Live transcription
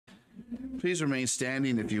Please remain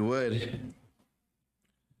standing if you would.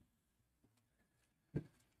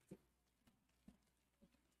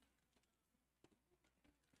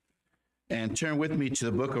 And turn with me to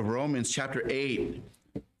the book of Romans, chapter 8.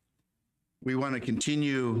 We want to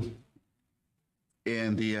continue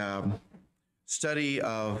in the study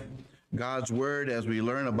of God's word as we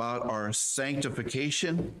learn about our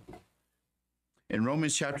sanctification. In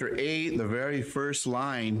Romans chapter 8, the very first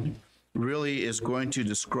line really is going to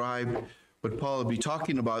describe what Paul will be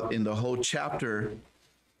talking about in the whole chapter,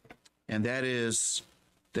 and that is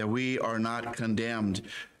that we are not condemned.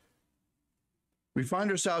 We find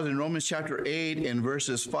ourselves in Romans chapter 8 in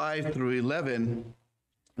verses 5 through 11.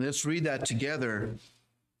 Let's read that together.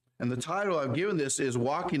 And the title I've given this is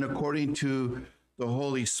Walking According to the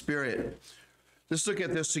Holy Spirit. Let's look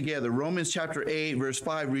at this together. Romans chapter 8, verse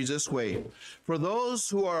 5 reads this way. For those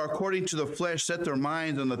who are according to the flesh set their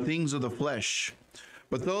minds on the things of the flesh,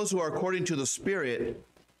 but those who are according to the Spirit,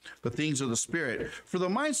 the things of the Spirit. For the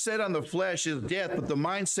mind set on the flesh is death, but the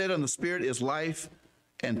mind set on the Spirit is life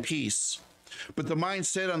and peace. But the mind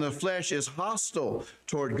set on the flesh is hostile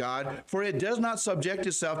toward God, for it does not subject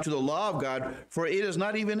itself to the law of God, for it is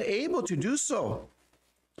not even able to do so.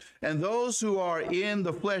 And those who are in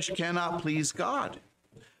the flesh cannot please God.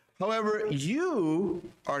 However, you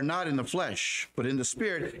are not in the flesh, but in the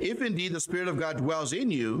Spirit, if indeed the Spirit of God dwells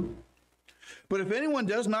in you. But if anyone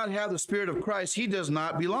does not have the Spirit of Christ, he does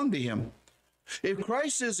not belong to him. If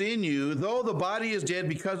Christ is in you, though the body is dead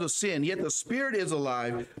because of sin, yet the Spirit is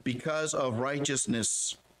alive because of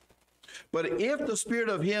righteousness. But if the Spirit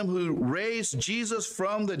of him who raised Jesus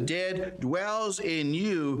from the dead dwells in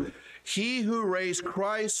you, he who raised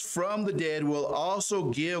Christ from the dead will also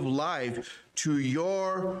give life to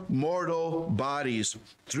your mortal bodies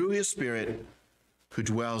through his Spirit who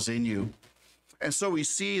dwells in you. And so we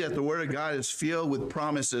see that the Word of God is filled with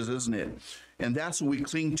promises, isn't it? And that's what we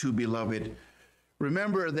cling to, beloved.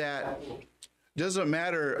 Remember that it doesn't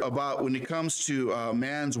matter about when it comes to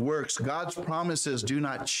man's works, God's promises do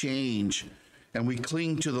not change, and we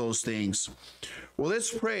cling to those things. Well,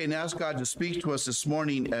 let's pray and ask God to speak to us this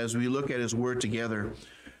morning as we look at his word together.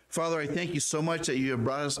 Father, I thank you so much that you have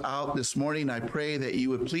brought us out this morning. I pray that you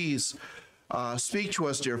would please speak to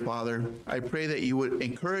us, dear Father. I pray that you would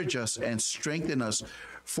encourage us and strengthen us,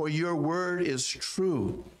 for your word is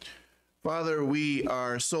true. Father, we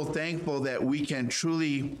are so thankful that we can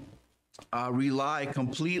truly rely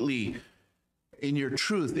completely in your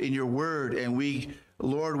truth, in your word, and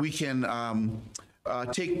Lord, we can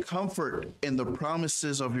take comfort in the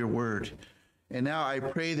promises of your word. And now I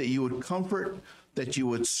pray that you would comfort, that you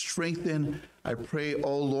would strengthen. I pray,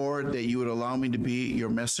 oh Lord, that you would allow me to be your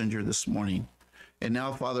messenger this morning. And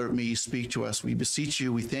now, Father, may you speak to us. We beseech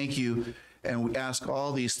you, we thank you, and we ask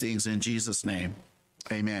all these things in Jesus' name.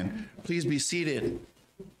 Amen. Please be seated.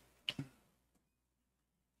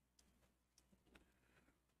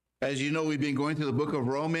 As you know, we've been going through the book of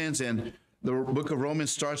Romans, and the book of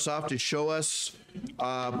Romans starts off to show us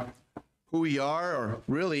who we are, or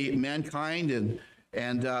really mankind.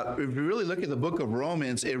 And if you really look at the book of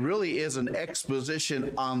Romans, it really is an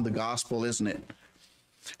exposition on the gospel, isn't it?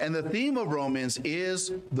 And the theme of Romans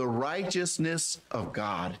is the righteousness of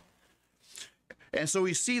God. And so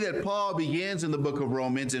we see that Paul begins in the book of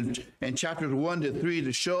Romans in chapters 1 to 3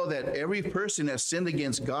 to show that every person has sinned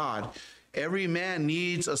against God. Every man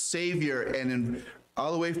needs a Savior. And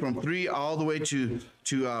all the way from 3 all the way to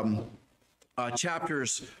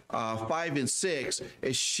chapters 5 and 6,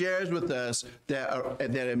 it shares with us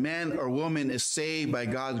that a man or woman is saved by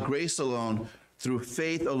God's grace alone, through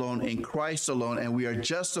faith alone, in Christ alone, and we are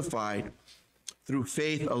justified through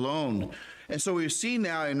faith alone. And so we've seen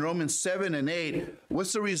now in Romans 7 and 8,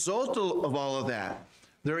 what's the result of all of that?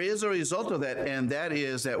 There is a result of that, and that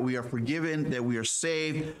is that we are forgiven, that we are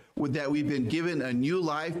saved, that we've been given a new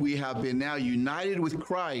life. We have been now united with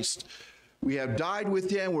Christ. We have died with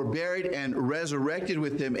him, we're buried and resurrected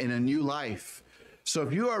with him in a new life. So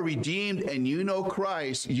if you are redeemed and you know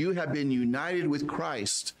Christ, you have been united with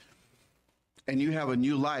Christ, and you have a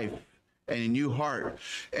new life and a new heart.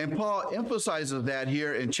 And Paul emphasizes that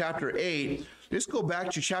here in chapter 8. Let's go back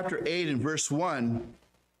to chapter 8 and verse 1,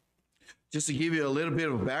 just to give you a little bit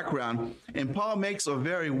of a background. And Paul makes a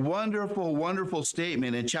very wonderful, wonderful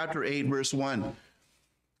statement in chapter 8, verse 1.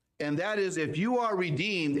 And that is, if you are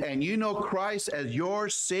redeemed and you know Christ as your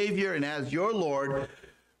Savior and as your Lord,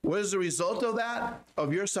 what is the result of that,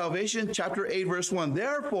 of your salvation? Chapter 8, verse 1.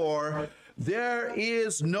 Therefore, there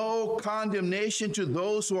is no condemnation to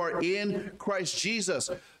those who are in Christ Jesus.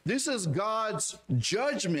 This is God's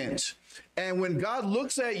judgment. And when God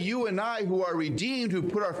looks at you and I who are redeemed, who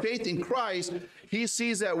put our faith in Christ, He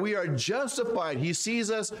sees that we are justified. He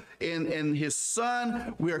sees us in his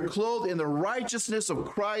Son. We are clothed in the righteousness of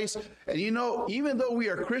Christ. And you know, even though we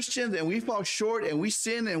are Christians and we fall short and we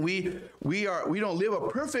sin and we don't live a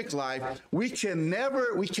perfect life, we can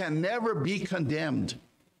never be condemned,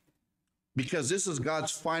 because this is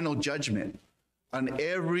God's final judgment on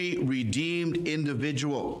every redeemed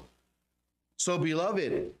individual. So,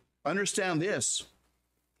 beloved, understand this,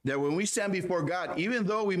 that when we stand before God, even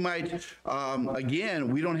though we might,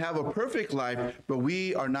 again, we don't have a perfect life, but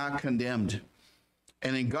we are not condemned.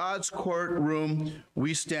 And in God's courtroom,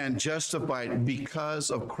 we stand justified because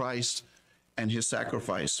of Christ and his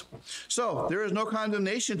sacrifice. So there is no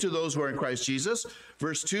condemnation to those who are in Christ Jesus.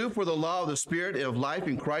 Verse 2, for the law of the Spirit of life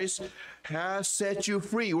in Christ has set you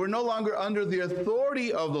free. We're no longer under the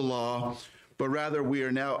authority of the law, but rather we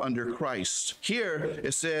are now under Christ. Here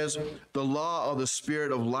it says the law of the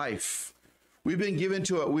Spirit of life. We've been given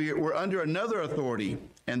to it. We're under another authority,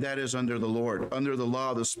 and that is under the Lord, under the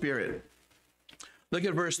law of the Spirit. Look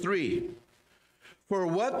at verse 3. For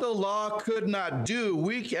what the law could not do,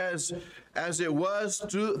 weak as it was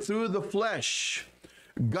through the flesh,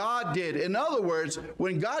 God did. In other words,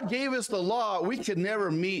 when God gave us the law, we could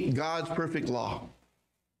never meet God's perfect law.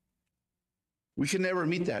 We can never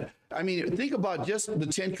meet that. I mean, think about just the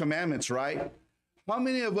 10 Commandments, right? How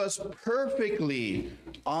many of us perfectly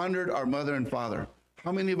honored our mother and father?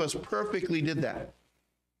 How many of us perfectly did that?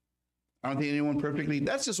 I don't think anyone perfectly.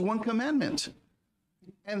 That's just one commandment.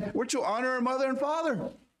 And we're to honor our mother and father.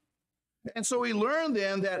 And so we learned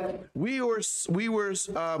then that we have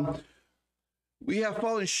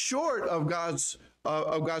fallen short of God's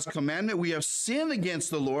commandment. We have sinned against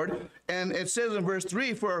the Lord. And it says in verse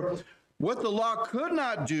 3, for what the law could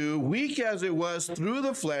not do, weak as it was through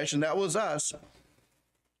the flesh, and that was us,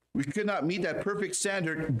 we could not meet that perfect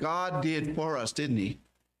standard. God did for us, didn't he?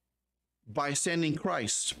 By sending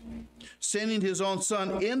Christ, sending his own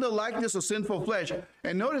Son in the likeness of sinful flesh.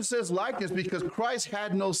 And notice it says likeness because Christ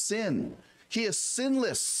had no sin. He is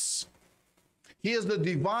sinless. He is the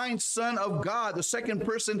divine Son of God, the second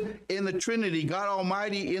person in the Trinity, God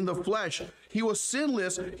Almighty in the flesh. He was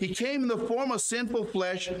sinless. He came in the form of sinful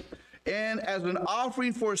flesh, and as an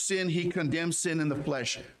offering for sin, he condemned sin in the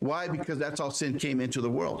flesh. Why? Because that's how sin came into the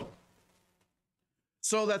world.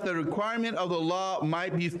 So that the requirement of the law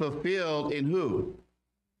might be fulfilled in who?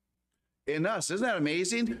 In us. Isn't that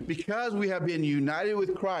amazing? Because we have been united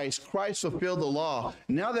with Christ, Christ fulfilled the law.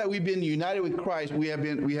 Now that we've been united with Christ, we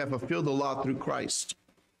have fulfilled the law through Christ.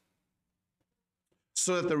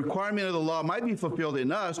 So that the requirement of the law might be fulfilled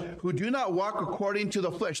in us, who do not walk according to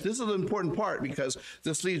the flesh. This is an important part because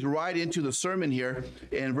this leads right into the sermon here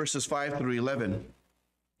in verses 5 through 11.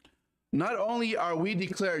 Not only are we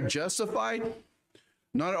declared justified,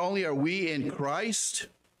 not only are we in Christ,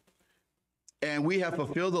 and we have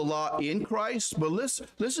fulfilled the law in Christ, but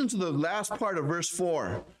listen to the last part of verse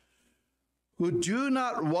 4. Who do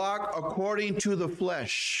not walk according to the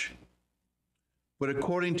flesh, but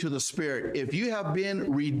according to the Spirit. If you have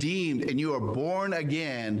been redeemed and you are born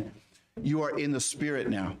again, you are in the Spirit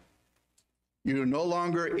now. You're no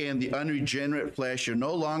longer in the unregenerate flesh. You're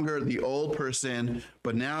no longer the old person,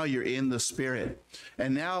 but now you're in the Spirit.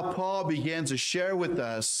 And now Paul begins to share with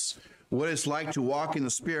us what it's like to walk in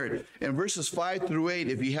the Spirit. In verses 5 through 8,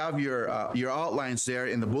 if you have your outlines there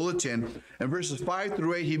in the bulletin, in verses 5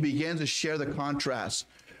 through 8, he begins to share the contrast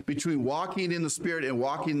between walking in the Spirit and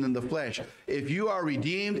walking in the flesh. If you are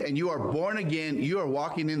redeemed and you are born again, you are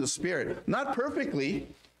walking in the Spirit. Not perfectly,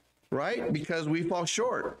 right? Because we fall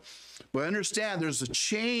short. But understand there's a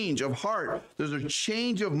change of heart. There's a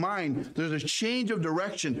change of mind. There's a change of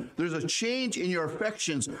direction. There's a change in your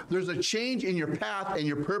affections. There's a change in your path and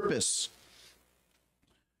your purpose.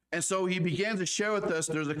 And so he began to share with us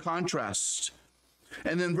there's a contrast.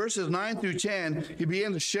 And then verses 9 through 10, he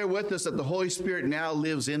began to share with us that the Holy Spirit now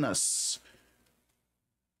lives in us.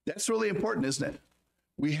 That's really important, isn't it?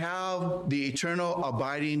 We have the eternal,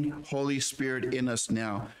 abiding Holy Spirit in us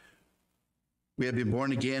now. We have been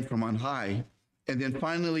born again from on high. And then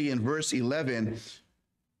finally in verse 11,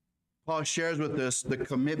 Paul shares with us the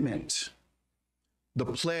commitment, the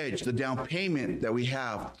pledge, the down payment that we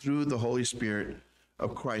have through the Holy Spirit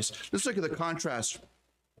of Christ. Let's look at the contrast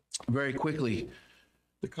very quickly.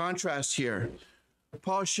 The contrast here.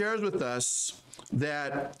 Paul shares with us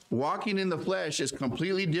that walking in the flesh is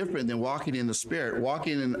completely different than walking in the Spirit.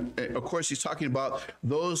 Walking in, of course, he's talking about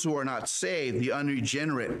those who are not saved, the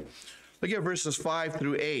unregenerate. Look at verses 5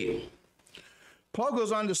 through 8. Paul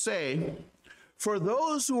goes on to say, for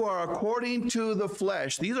those who are according to the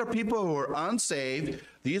flesh, these are people who are unsaved.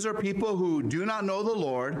 These are people who do not know the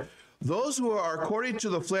Lord. those who are according to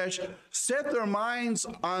the flesh set their minds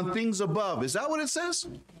on things above. Is that what it says?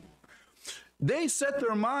 They set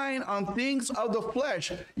their mind on things of the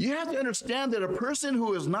flesh. You have to understand that a person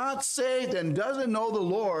who is not saved and doesn't know the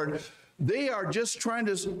Lord, they are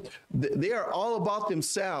all about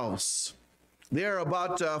themselves. They are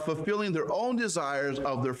about fulfilling their own desires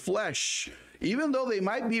of their flesh. Even though they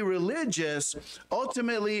might be religious,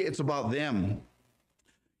 ultimately it's about them.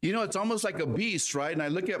 You know, it's almost like a beast, right? And I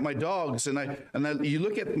look at my dogs, and I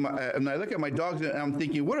look at my dogs, and I'm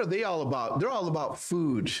thinking, what are they all about? They're all about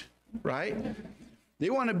food, right? They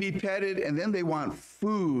want to be petted, and then they want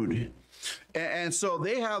food. And so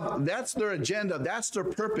that's their agenda, that's their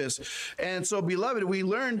purpose. And so, beloved, we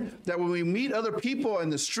learn that when we meet other people in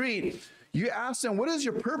the street, you ask them, what is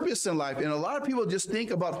your purpose in life? And a lot of people just think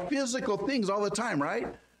about physical things all the time, right?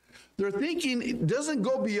 Their thinking doesn't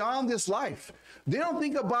go beyond this life. They don't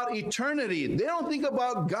think about eternity. They don't think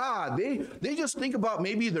about God. They just think about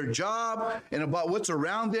maybe their job and about what's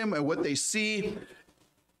around them and what they see.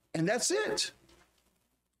 And that's it.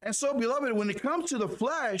 And so, beloved, when it comes to the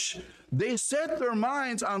flesh, they set their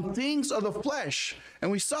minds on things of the flesh. And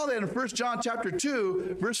we saw that in 1 John chapter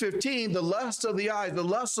 2, verse 15, the lust of the eyes, the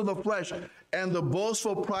lust of the flesh, and the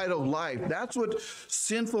boastful pride of life. That's what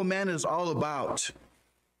sinful man is all about.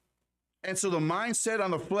 And so the mindset on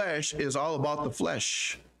the flesh is all about the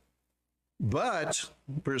flesh. But,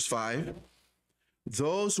 verse 5,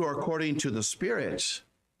 those who are according to the Spirit,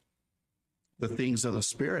 the things of the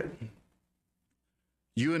Spirit.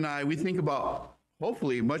 You and I, we think about,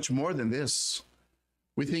 hopefully, much more than this.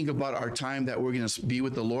 We think about our time that we're going to be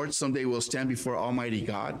with the Lord. Someday we'll stand before Almighty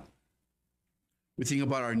God. We think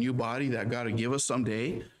about our new body that God will give us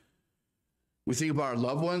someday. We think about our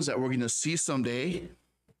loved ones that we're going to see someday.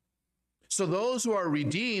 So those who are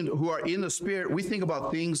redeemed, who are in the Spirit, we think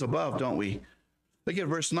about things above, don't we? Look at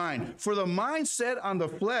verse 9. For the mindset on the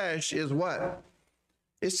flesh is what?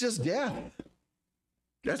 It's just death.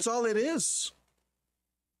 That's all it is.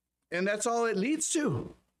 And that's all it leads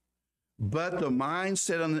to. But the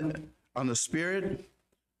mindset on the Spirit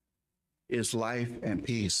is life and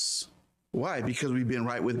peace. Why? Because we've been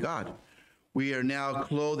right with God. We are now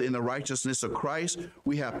clothed in the righteousness of Christ.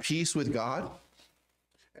 We have peace with God.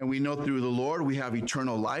 And we know through the Lord we have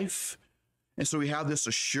eternal life. And so we have this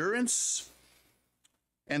assurance.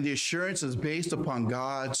 And the assurance is based upon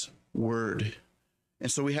God's word. And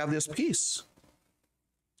so we have this peace.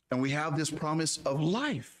 And we have this promise of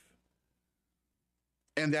life.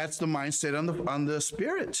 And that's the mindset on the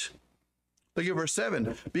Spirit. Look at verse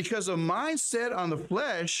 7. Because a mindset on the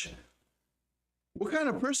flesh, what kind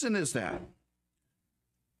of person is that?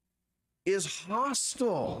 Is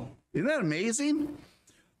hostile. Isn't that amazing?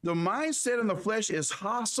 The mindset on the flesh is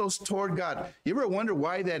hostile toward God. You ever wonder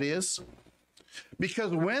why that is?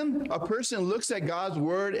 Because when a person looks at God's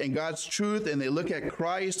word and God's truth, and they look at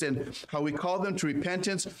Christ and how we call them to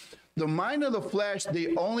repentance, the mind of the flesh,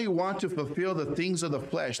 they only want to fulfill the things of the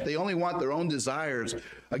flesh. They only want their own desires.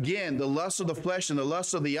 Again, the lust of the flesh and the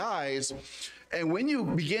lust of the eyes. And when you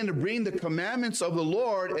begin to bring the commandments of the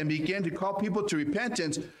Lord and begin to call people to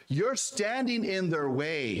repentance, you're standing in their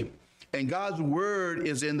way. And God's word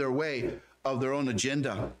is in their way of their own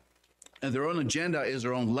agenda. And their own agenda is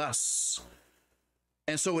their own lusts.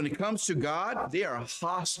 And so when it comes to God, they are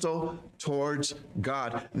hostile towards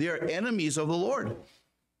God. They are enemies of the Lord.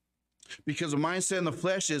 Because the mindset in the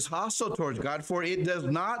flesh is hostile towards God, for it does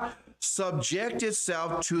not subject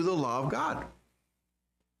itself to the law of God.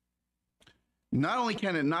 Not only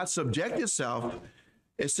can it not subject itself,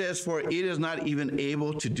 it says, for it is not even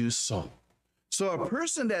able to do so. So a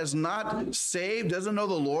person that is not saved, doesn't know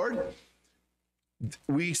the Lord,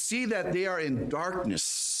 we see that they are in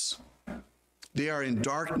darkness. They are in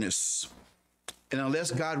darkness. And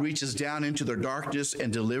unless God reaches down into their darkness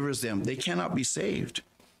and delivers them, they cannot be saved.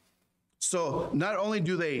 So not only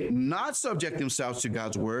do they not subject themselves to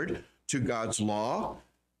God's word, to God's law,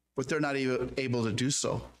 but they're not even able to do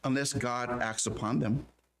so unless God acts upon them.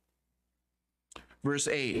 Verse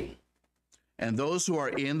 8, and those who are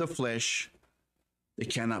in the flesh, they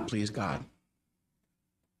cannot please God.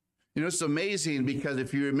 You know, it's amazing because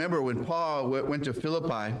if you remember when Paul went to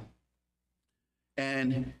Philippi,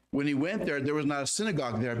 and when he went there, there was not a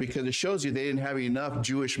synagogue there because it shows you they didn't have enough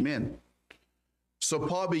Jewish men. So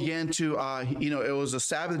Paul began to, it was a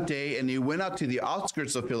Sabbath day, and he went out to the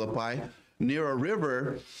outskirts of Philippi near a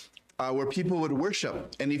river where people would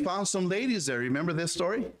worship. And he found some ladies there. Remember this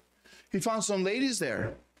story? He found some ladies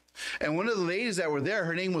there. And one of the ladies that were there,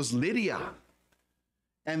 her name was Lydia.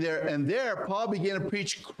 And there, Paul began to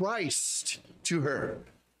preach Christ to her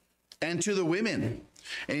and to the women.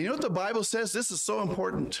 And you know what the Bible says? This is so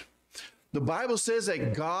important. The Bible says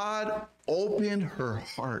that God opened her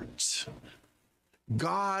heart.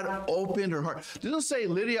 God opened her heart. It doesn't say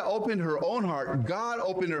Lydia opened her own heart. God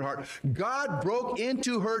opened her heart. God broke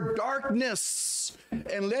into her darkness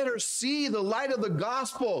and let her see the light of the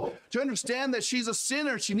gospel, to understand that she's a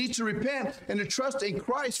sinner. She needs to repent and to trust in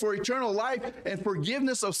Christ for eternal life and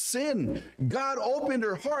forgiveness of sin. God opened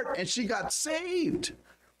her heart and she got saved.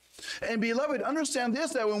 And beloved, understand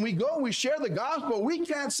this, that when we go and we share the gospel, we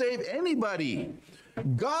can't save anybody.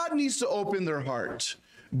 God needs to open their heart.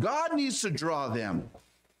 God needs to draw them.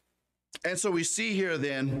 And so we see here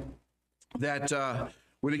then that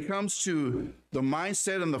when it comes to the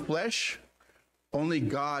mindset and the flesh, only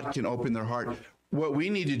God can open their heart. What we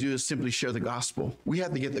need to do is simply share the gospel. We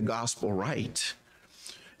have to get the gospel right.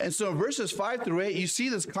 And so in verses 5 through 8, you see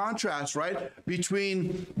this contrast, right,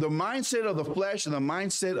 between the mindset of the flesh and the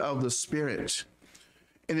mindset of the spirit.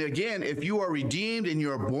 And again, if you are redeemed and you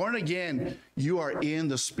are born again, you are in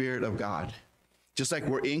the Spirit of God. Just like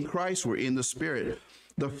we're in Christ, we're in the Spirit.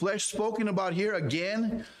 The flesh spoken about here,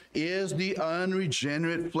 again, is the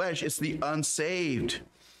unregenerate flesh. It's the unsaved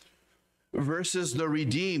versus the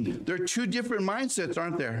redeemed. There are two different mindsets,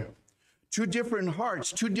 aren't there? Two different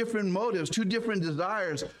hearts, two different motives, two different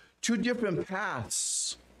desires, two different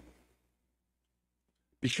paths.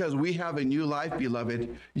 Because we have a new life,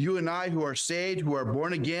 beloved. You and I who are saved, who are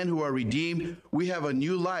born again, who are redeemed, we have a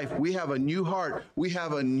new life. We have a new heart. We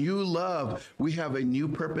have a new love. We have a new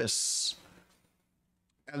purpose.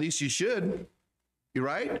 At least you should,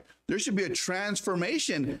 right? There should be a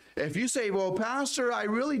transformation. If you say, well, Pastor, I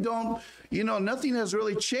really don't, nothing has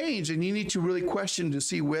really changed, and you need to really question to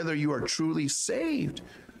see whether you are truly saved.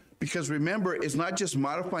 Because remember, it's not just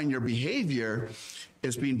modifying your behavior,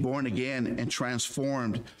 it's being born again and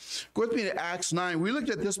transformed. Go with me to Acts 9. We looked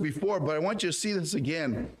at this before, but I want you to see this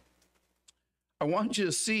again. I want you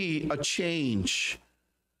to see a change.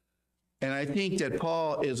 And I think that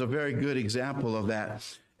Paul is a very good example of that.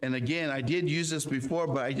 And again, I did use this before,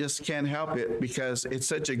 but I just can't help it because it's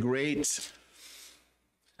such a great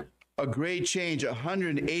change,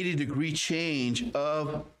 180-degree change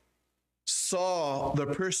of Saul, the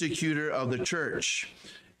persecutor of the church.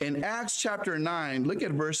 In Acts chapter 9, look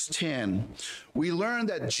at verse 10. We learn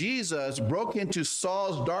that Jesus broke into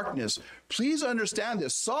Saul's darkness. Please understand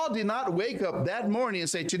this. Saul did not wake up that morning and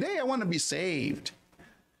say, today I want to be saved.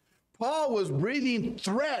 Paul was breathing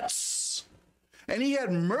threats, and he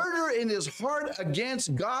had murder in his heart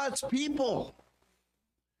against God's people.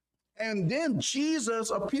 And then Jesus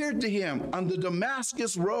appeared to him on the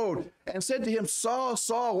Damascus road and said to him, Saul,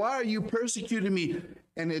 Saul, why are you persecuting me?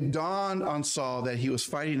 And it dawned on Saul that he was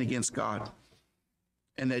fighting against God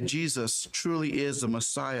and that Jesus truly is the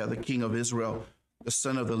Messiah, the King of Israel, the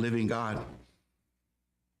Son of the living God.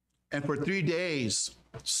 And for 3 days,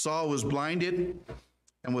 Saul was blinded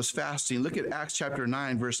and was fasting. Look at Acts chapter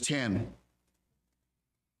 9, verse 10.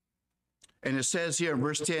 And it says here in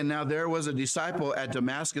verse 10, now there was a disciple at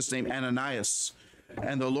Damascus named Ananias.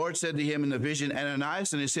 And the Lord said to him in the vision,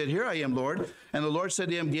 Ananias, and he said, here I am, Lord. And the Lord said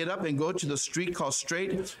to him, get up and go to the street called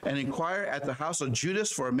Straight and inquire at the house of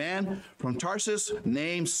Judas for a man from Tarsus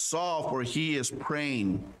named Saul, for he is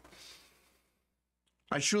praying.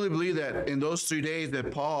 I truly believe that in those 3 days that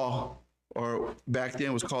Paul, or back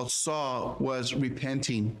then was called Saul, was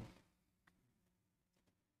repenting.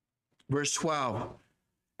 Verse 12.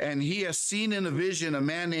 And he has seen in a vision a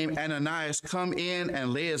man named Ananias come in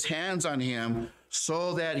and lay his hands on him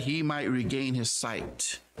so that he might regain his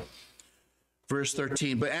sight. Verse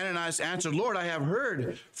 13, but Ananias answered, Lord, I have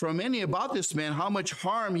heard from many about this man, how much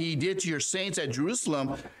harm he did to your saints at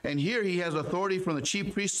Jerusalem. And here he has authority from the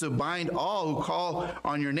chief priests to bind all who call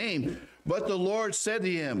on your name. But the Lord said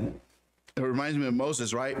to him, it reminds me of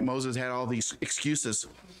Moses, right? Moses had all these excuses.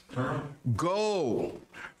 Go,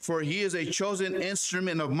 for he is a chosen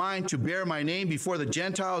instrument of mine to bear my name before the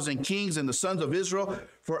Gentiles and kings and the sons of Israel,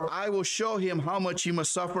 for I will show him how much he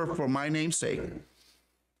must suffer for my name's sake.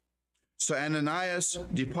 So Ananias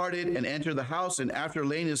departed and entered the house, and after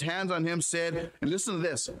laying his hands on him said, and listen to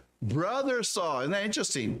this, Brother Saul. Isn't that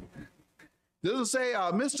interesting? It doesn't say,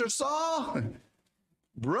 Mr. Saul.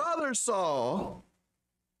 Brother Saul,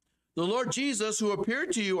 the Lord Jesus, who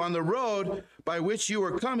appeared to you on the road by which you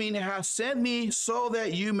were coming, has sent me so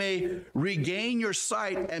that you may regain your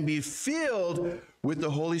sight and be filled with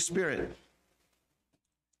the Holy Spirit.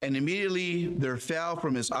 And immediately there fell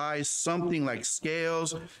from his eyes something like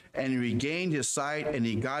scales, and he regained his sight, and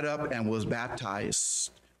he got up and was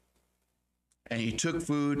baptized. And he took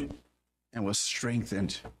food and was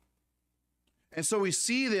strengthened. And so we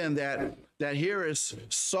see then that here is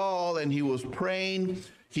Saul, and he was praying.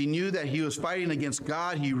 He knew that he was fighting against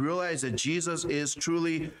God. He realized that Jesus is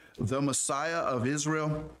truly the Messiah of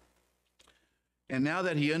Israel. And now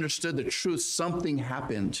that he understood the truth, something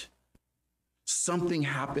happened. Something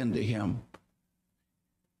happened to him.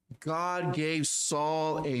 God gave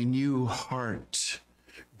Saul a new heart.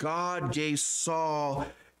 God gave Saul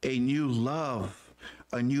a new love,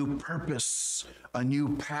 a new purpose, a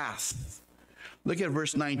new path. Look at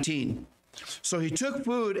verse 19. So he took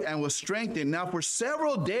food and was strengthened. Now for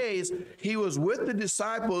several days he was with the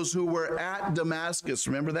disciples who were at Damascus.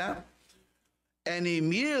 Remember that? And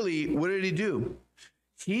immediately, what did he do?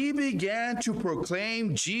 He began to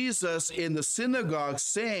proclaim Jesus in the synagogue,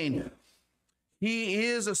 saying, "He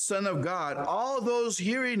is a Son of God." All those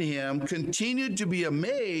hearing him continued to be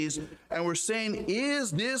amazed and were saying,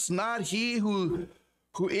 "Is this not he who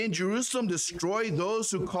in Jerusalem destroyed those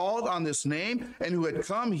who called on this name and who had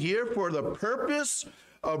come here for the purpose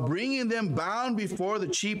of bringing them bound before the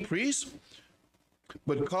chief priests?"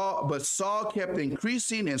 But Saul kept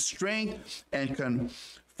increasing in strength and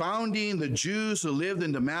confounding the Jews who lived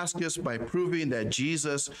in Damascus by proving that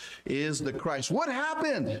Jesus is the Christ. What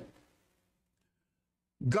happened?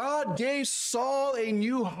 God gave Saul a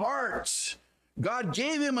new heart. God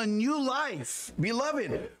gave him a new life.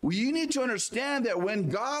 Beloved, you need to understand that when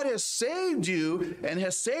God has saved you and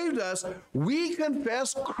has saved us, we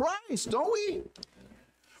confess Christ, don't we?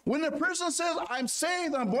 When a person says, "I'm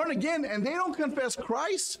saved, I'm born again," and they don't confess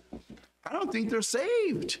Christ, I don't think they're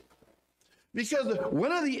saved. Because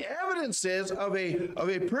one of the evidences of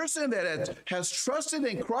a person that has trusted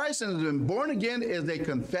in Christ and has been born again is they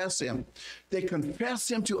confess him. They confess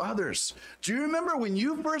him to others. Do you remember when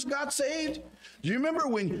you first got saved? Do you remember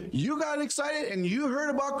when you got excited and you heard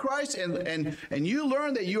about Christ and you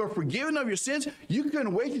learned that you are forgiven of your sins? You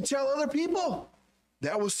couldn't wait to tell other people.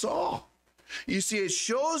 That was Saul. You see, it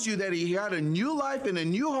shows you that he had a new life and a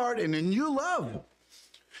new heart and a new love.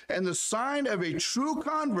 And the sign of a true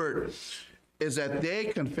convert is that they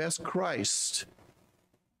confess Christ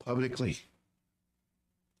publicly.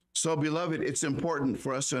 So, beloved, it's important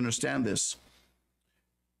for us to understand this.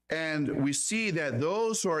 And we see that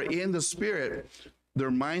those who are in the Spirit,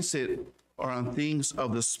 their mindset are on things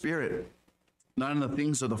of the Spirit, not on the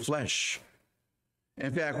things of the flesh.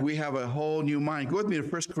 In fact, we have a whole new mind. Go with me to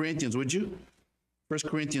 1 Corinthians, would you? 1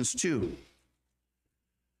 Corinthians 2.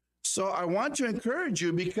 So I want to encourage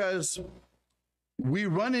you, because we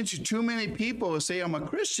run into too many people who say, "I'm a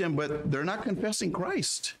Christian," but they're not confessing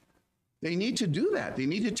Christ. They need to do that. They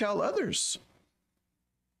need to tell others.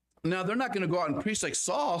 Now, they're not going to go out and preach like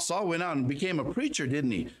Saul. Saul went out and became a preacher,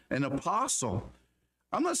 didn't he? An apostle.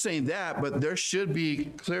 I'm not saying that, but there should be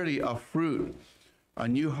clearly a fruit, a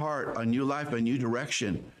new heart, a new life, a new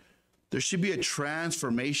direction. There should be a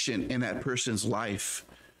transformation in that person's life.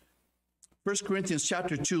 1 Corinthians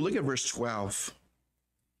chapter 2, look at verse 12.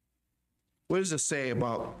 What does it say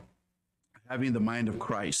about having the mind of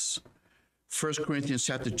Christ? 1 Corinthians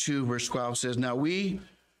chapter 2, verse 12 says, "Now we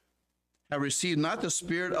have received not the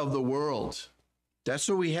spirit of the world." That's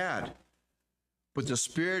what we had. "But the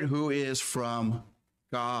Spirit who is from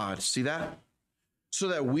God." See that? "So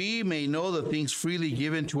that we may know the things freely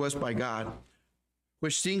given to us by God,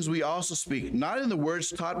 which things we also speak, not in the words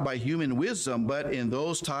taught by human wisdom, but in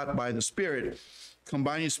those taught by the Spirit,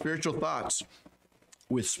 combining spiritual thoughts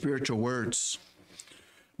with spiritual words.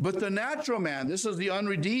 But the natural man," this is the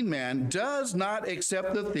unredeemed man, "does not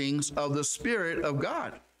accept the things of the Spirit of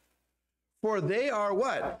God. For they are"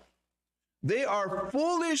 what? "They are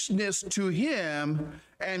foolishness to him,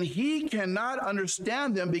 and he cannot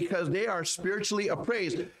understand them because they are spiritually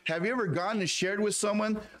appraised." Have you ever gone and shared with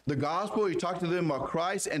someone the gospel? You talk to them about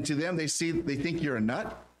Christ, and to them they think you're a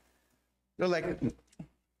nut. They're like,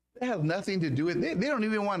 that has nothing to do with it. They don't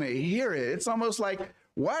even want to hear it. It's almost like,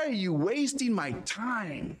 why are you wasting my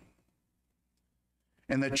time?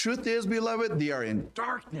 And the truth is, beloved, they are in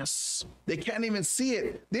darkness. They can't even see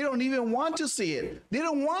it. They don't even want to see it. They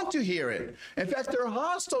don't want to hear it. In fact, they're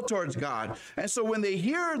hostile towards God. And so when they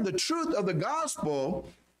hear the truth of the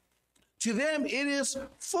gospel, to them it is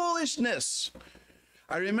foolishness.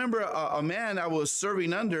 I remember a man I was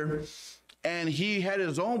serving under, and he had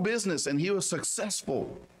his own business, and he was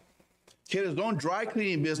successful. He had his own dry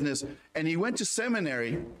cleaning business, and he went to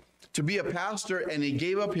seminary to be a pastor, and he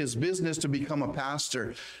gave up his business to become a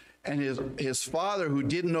pastor. And his father, who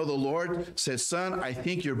didn't know the Lord, said, "Son, I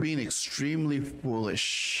think you're being extremely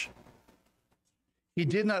foolish." He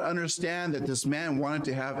did not understand that this man wanted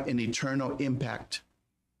to have an eternal impact,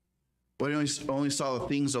 but he only saw the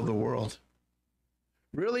things of the world.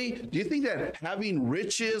 Really? Do you think that having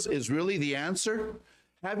riches is really the answer?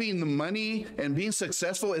 Having the money and being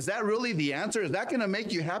successful, is that really the answer? Is that going to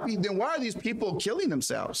make you happy? Then why are these people killing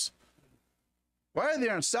themselves? Why are they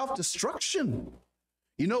on self-destruction?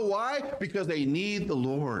 You know why? Because they need the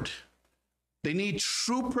Lord. They need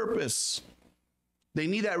true purpose. They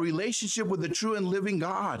need that relationship with the true and living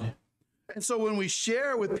God. And so when we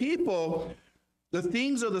share with people the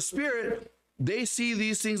things of the Spirit, they see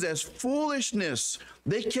these things as foolishness.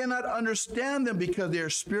 They cannot understand them because they are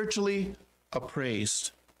spiritually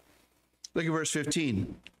appraised. Look at verse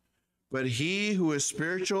 15. But he who is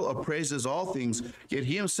spiritual appraises all things, yet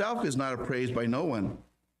he himself is not appraised by no one.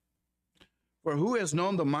 For who has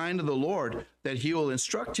known the mind of the Lord that he will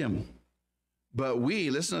instruct him? But we,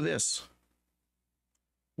 listen to this,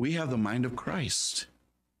 we have the mind of Christ.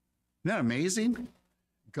 Isn't that amazing?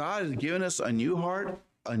 God has given us a new heart,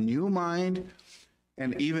 a new mind,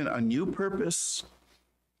 and even a new purpose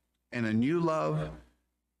and a new love,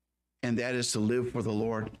 and that is to live for the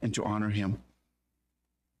Lord and to honor him.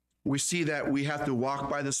 We see that we have to walk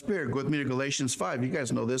by the Spirit. Go with me to Galatians 5. You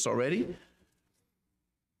guys know this already.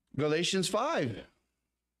 Galatians 5,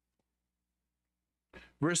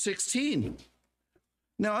 verse 16.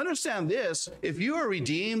 Now understand this, if you are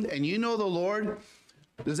redeemed and you know the Lord,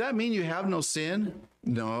 does that mean you have no sin?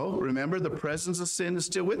 No. Remember, the presence of sin is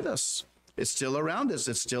still with us. It's still around us.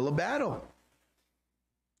 It's still a battle.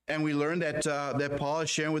 And we learned that Paul is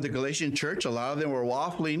sharing with the Galatian church. A lot of them were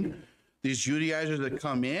waffling. These Judaizers that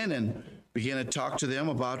come in and begin to talk to them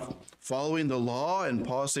about following the law. And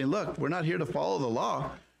Paul is saying, look, we're not here to follow the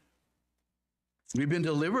law. We've been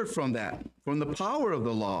delivered from that, from the power of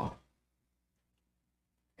the law.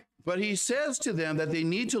 But he says to them that they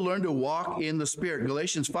need to learn to walk in the Spirit.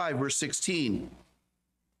 Galatians 5, verse 16.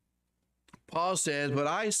 Paul says, but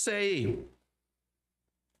I say,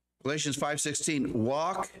 Galatians 5:16,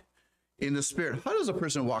 walk in the Spirit. How does a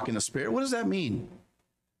person walk in the Spirit? What does that mean?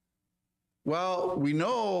 Well, we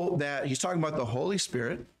know that he's talking about the Holy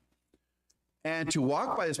Spirit. And to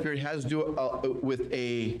walk by the Spirit has to do with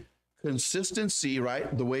a consistency,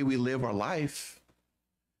 right? The way we live our life.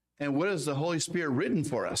 And what is the Holy Spirit written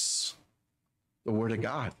for us? The Word of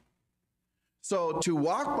God. So to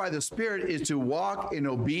walk by the Spirit is to walk in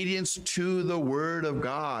obedience to the Word of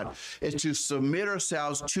God. It's to submit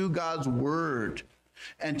ourselves to God's Word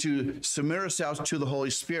and to submit ourselves to the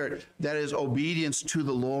Holy Spirit. That is obedience to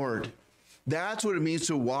the Lord. That's what it means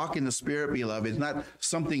to walk in the Spirit, beloved. It's not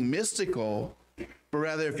something mystical, but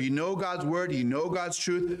rather if you know God's Word, you know God's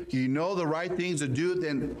truth, you know the right things to do,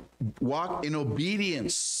 then walk in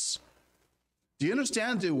obedience. Do you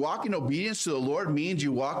understand? To walk in obedience to the Lord means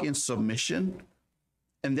you walk in submission.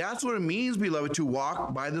 And that's what it means, beloved, to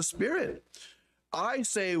walk by the Spirit. I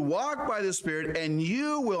say, walk by the Spirit, and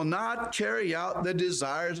you will not carry out the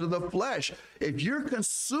desires of the flesh. If you're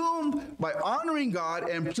consumed by honoring God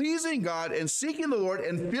and pleasing God and seeking the Lord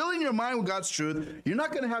and filling your mind with God's truth, you're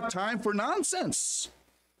not going to have time for nonsense.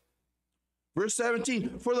 Verse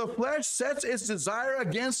 17, for the flesh sets its desire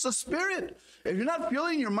against the Spirit. If you're not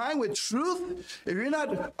filling your mind with truth, if you're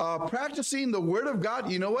not practicing the Word of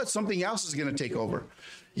God, you know what? Something else is going to take over.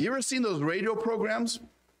 You ever seen those radio programs?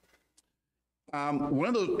 One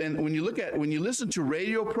of those, and when you listen to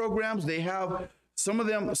radio programs, they have some of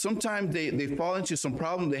them, sometimes they fall into some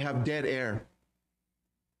problem, they have dead air.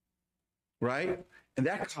 Right? And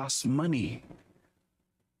that costs money.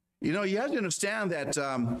 You know, you have to understand that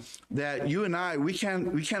that you and I, we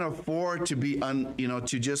can't afford to be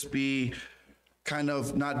to just be kind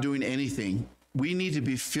of not doing anything. We need to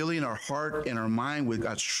be filling our heart and our mind with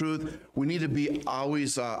God's truth. We need to be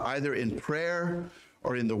always either in prayer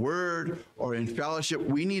or in the Word or in fellowship.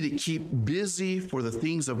 We need to keep busy for the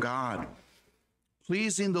things of God,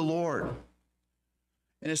 pleasing the Lord.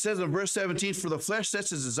 And it says in verse 17, for the flesh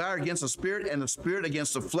sets its desire against the Spirit, and the Spirit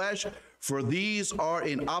against the flesh, for these are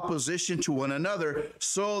in opposition to one another,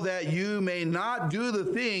 so that you may not do the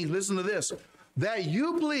things, listen to this, that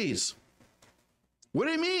you please. What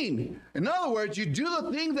do you mean? In other words, you do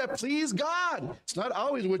the things that please God. It's not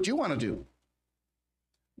always what you want to do.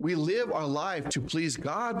 We live our life to please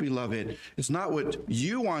God, beloved. It's not what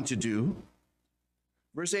you want to do.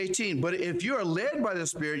 Verse 18, but if you are led by the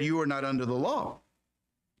Spirit, you are not under the law.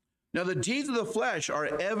 Now, the deeds of the flesh are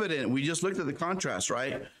evident. We just looked at the contrast,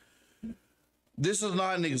 right? This is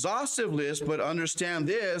not an exhaustive list, but understand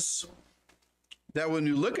this, that when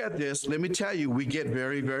you look at this, let me tell you, we get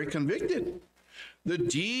very, very convicted. The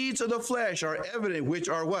deeds of the flesh are evident, which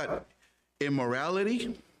are what?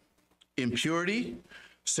 Immorality, impurity,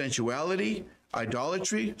 sensuality,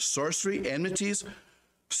 idolatry, sorcery, enmities,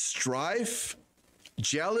 strife,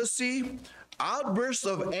 jealousy, outbursts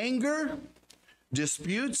of anger,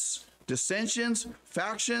 disputes, dissensions,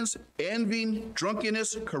 factions, envying,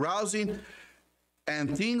 drunkenness, carousing,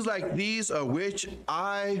 and things like these, of which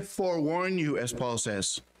I forewarn you, as Paul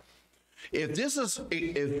says. If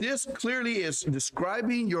this clearly is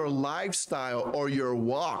describing your lifestyle or your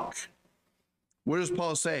walk, what does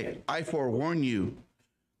Paul say? I forewarn you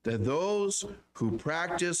that those who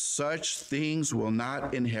practice such things will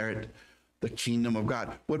not inherit the kingdom of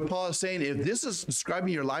God. What Paul is saying, if this is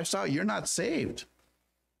describing your lifestyle, you're not saved.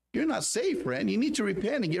 You're not saved, friend. You need to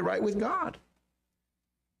repent and get right with God.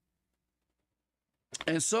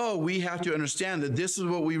 And so we have to understand that this is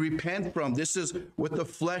what we repent from. This is what the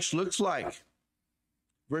flesh looks like.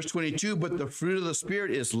 Verse 22, but the fruit of the Spirit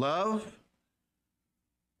is love,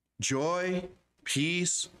 joy,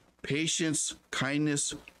 peace, patience,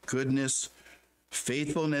 kindness, goodness,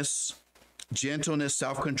 faithfulness, gentleness,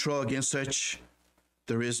 self-control. Against such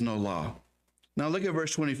there is no law. Now look at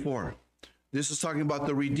verse 24. This is talking about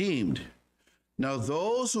the redeemed. Now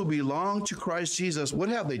those who belong to Christ Jesus, what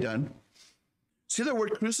have they done? See the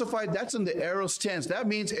word crucified? That's in the aorist tense. That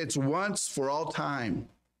means it's once for all time.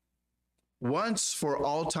 Once for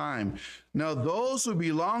all time. Now those who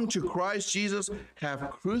belong to Christ Jesus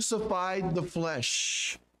have crucified the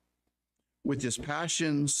flesh with its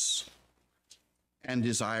passions and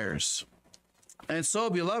desires. And so,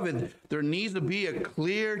 beloved, there needs to be a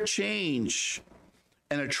clear change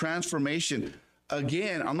and a transformation.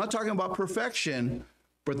 Again, I'm not talking about perfection,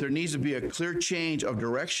 but there needs to be a clear change of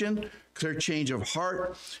direction, clear change of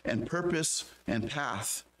heart and purpose and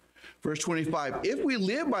path. Verse 25, if we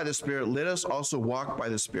live by the Spirit, let us also walk by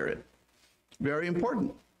the Spirit. Very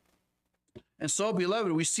important. And so,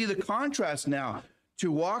 beloved, we see the contrast now.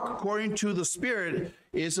 To walk according to the Spirit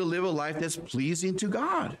is to live a life that's pleasing to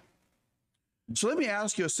God. So let me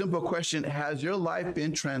ask you a simple question. Has your life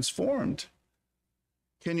been transformed?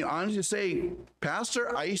 Can you honestly say,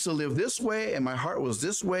 Pastor, I used to live this way and my heart was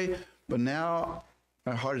this way, but now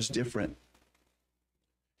my heart is different?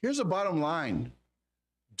 Here's the bottom line.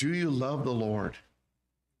 Do you love the Lord?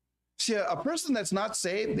 See, a person that's not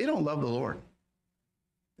saved, they don't love the Lord.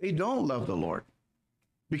 They don't love the Lord.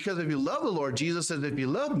 Because if you love the Lord, Jesus says, if you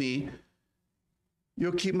love me,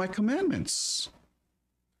 you'll keep my commandments.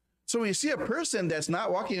 So when you see a person that's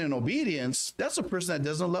not walking in obedience, that's a person that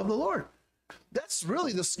doesn't love the Lord. That's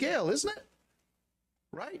really the scale, isn't it?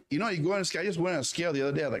 Right? You know, you go on a scale. I just went on a scale the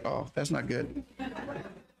other day. I'm like, oh, that's not good.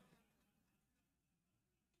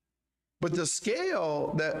 But the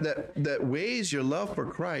scale that weighs your love for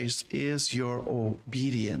Christ is your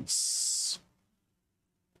obedience.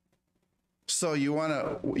 So you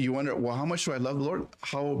wonder, well, how much do I love the Lord?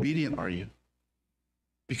 How obedient are you?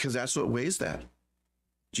 Because that's what weighs that.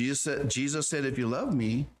 Jesus said, if you love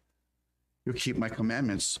me, you'll keep my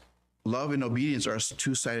commandments. Love and obedience are a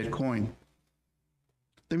two-sided coin.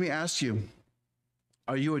 Let me ask you,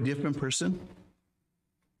 are you a different person?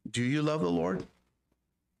 Do you love the Lord?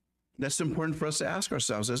 That's important for us to ask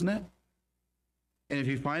ourselves, isn't it? And if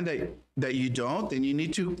you find that you don't, then you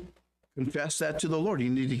need to confess that to the Lord. You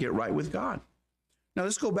need to get right with God. Now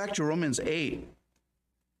let's go back to Romans 8.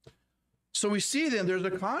 So we see then there's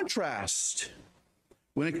a contrast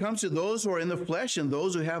when it comes to those who are in the flesh and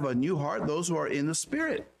those who have a new heart, those who are in the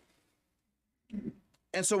Spirit.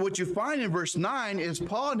 And so what you find in verse 9 is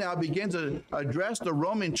Paul now begins to address the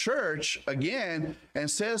Roman church again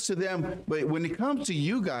and says to them, but when it comes to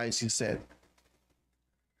you guys, he said,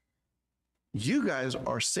 you guys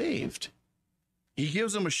are saved. He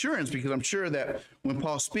gives them assurance because I'm sure that when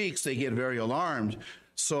Paul speaks, they get very alarmed.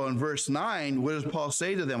 So in verse 9, what does Paul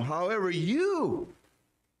say to them? However, you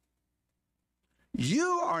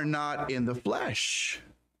are not in the flesh,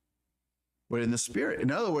 but in the Spirit.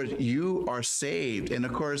 In other words, you are saved. And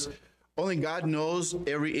of course, only God knows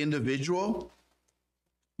every individual,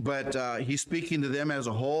 but he's speaking to them as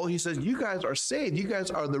a whole. He says, you guys are saved. You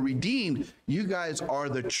guys are the redeemed. You guys are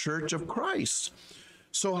the church of Christ.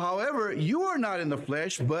 So, however, you are not in the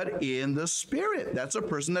flesh, but in the Spirit. That's a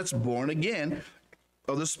person that's born again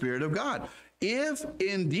of the Spirit of God. If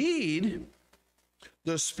indeed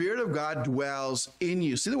the Spirit of God dwells in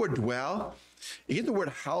you. See the word dwell? You get the word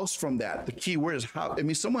house from that. The key word is house. It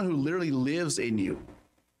means someone who literally lives in you.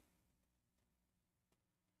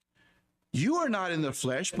 You are not in the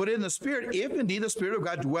flesh, but in the Spirit, if indeed the Spirit of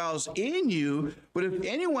God dwells in you. But if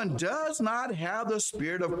anyone does not have the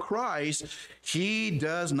Spirit of Christ, he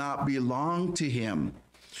does not belong to him.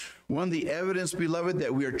 One of the evidence, beloved,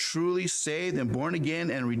 that we are truly saved and born again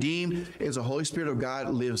and redeemed is the Holy Spirit of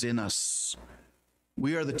God lives in us.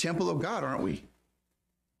 We are the temple of God, aren't we?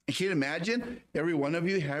 Can you imagine every one of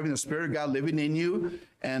you having the Spirit of God living in you,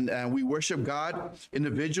 and we worship God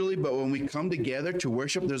individually, but when we come together to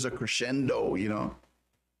worship, there's a crescendo, you know.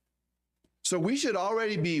 So we should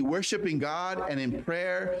already be worshiping God and in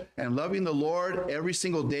prayer and loving the Lord every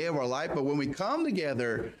single day of our life. But when we come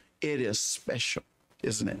together, it is special,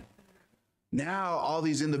 isn't it? Now, all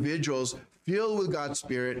these individuals filled with God's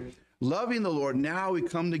Spirit, loving the Lord, now we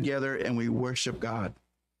come together and we worship God.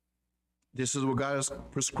 This is what God has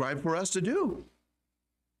prescribed for us to do.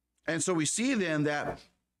 And so we see then that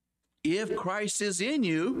if Christ is in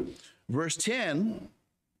you, verse 10,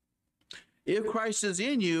 if Christ is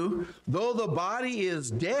in you, though the body is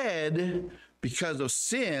dead because of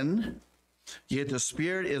sin, yet the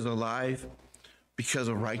Spirit is alive because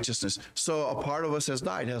of righteousness. So a part of us has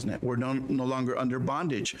died, hasn't it? We're no longer under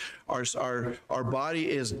bondage. Our body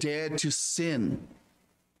is dead to sin.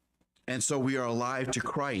 And so we are alive to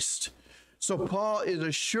Christ. So Paul is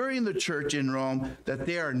assuring the church in Rome that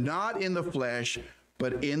they are not in the flesh,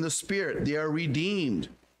 but in the Spirit. They are redeemed.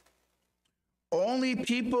 Only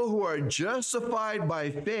people who are justified by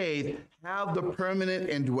faith have the permanent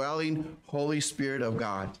indwelling Holy Spirit of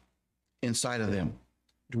God inside of them,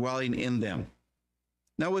 dwelling in them.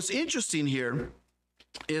 Now, what's interesting here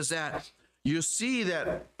is that you see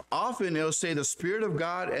that often it'll say the Spirit of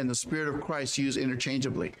God and the Spirit of Christ used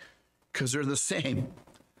interchangeably because they're the same.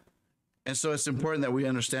 And so it's important that we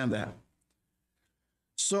understand that.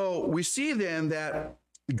 So we see then that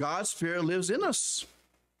God's Spirit lives in us.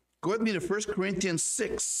 Go with me to 1 Corinthians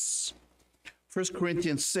 6. 1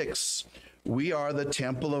 Corinthians 6. We are the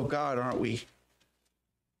temple of God, aren't we?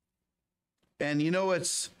 And you know,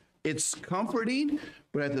 it's comforting,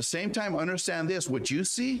 but at the same time, understand this. What you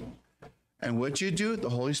see and what you do, the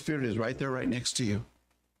Holy Spirit is right there, right next to you.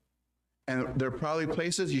 And there are probably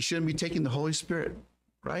places you shouldn't be taking the Holy Spirit,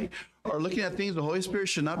 right? Or looking at things the Holy Spirit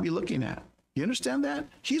should not be looking at. You understand that?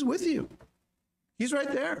 He's with you. He's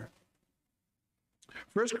right there.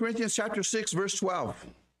 1 Corinthians chapter 6, verse 12.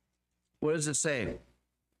 What does it say?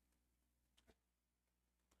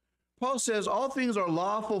 Paul says, all things are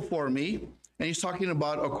lawful for me. And he's talking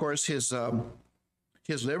about, of course, his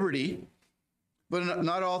liberty. But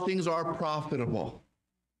not all things are profitable.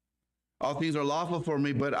 All things are lawful for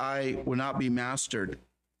me, but I will not be mastered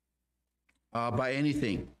by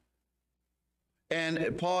anything.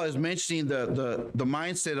 And Paul is mentioning the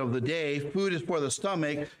mindset of the day. Food is for the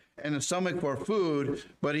stomach, and the stomach for food.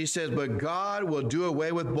 But he says, but God will do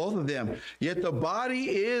away with both of them. Yet the body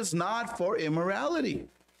is not for immorality.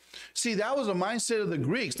 See, that was a mindset of the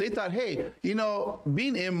Greeks. They thought, hey, you know,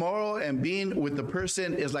 being immoral and being with the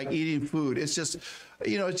person is like eating food. It's just,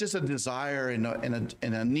 you know, it's just a desire and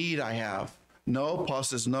a need I have. No, Paul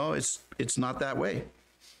says, no, it's not that way.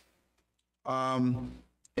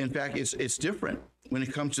 In fact, it's different when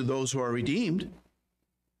it comes to those who are redeemed.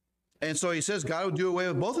 And so he says, God will do away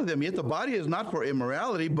with both of them. Yet the body is not for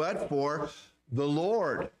immorality, but for the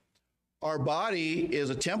Lord. Our body is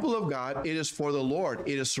a temple of God. It is for the Lord.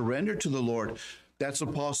 It is surrendered to the Lord. That's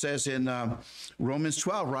what Paul says in Romans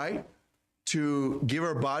 12, right? To give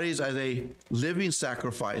our bodies as a living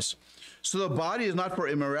sacrifice. So the body is not for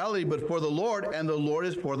immorality, but for the Lord, and the Lord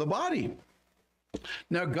is for the body.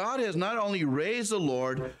 Now, God has not only raised the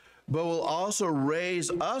Lord, but will also raise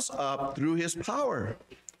us up through his power.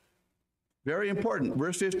 Very important.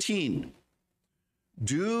 Verse 15.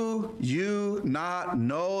 Do you not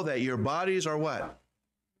know that your bodies are what?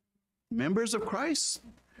 Members of Christ.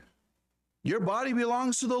 Your body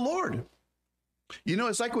belongs to the Lord. You know,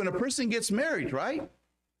 it's like when a person gets married, right?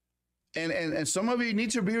 And some of you need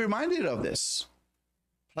to be reminded of this.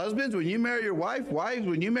 Husbands, when you marry your wife, wives,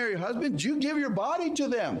 when you marry your husband, you give your body to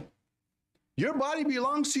them. Your body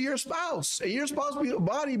belongs to your spouse, and your spouse's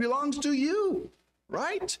body belongs to you,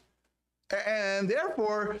 right? And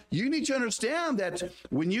therefore, you need to understand that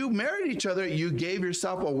when you married each other, you gave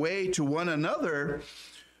yourself away to one another.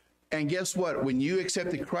 And guess what? When you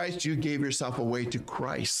accepted Christ, you gave yourself away to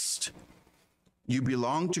Christ. You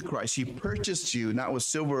belong to Christ. He purchased you, not with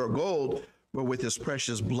silver or gold, but with his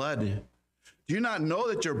precious blood. Do you not know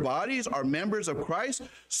that your bodies are members of Christ?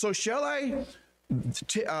 So shall I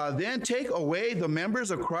then take away the members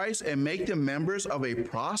of Christ and make them members of a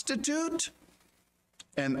prostitute?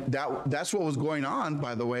 And that's what was going on,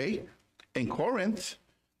 by the way, in Corinth.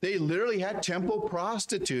 They literally had temple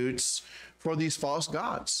prostitutes for these false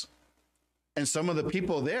gods. And some of the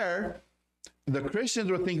people there, the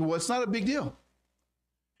Christians were thinking, well, it's not a big deal.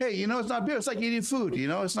 Hey, you know, it's not big. It's like eating food. You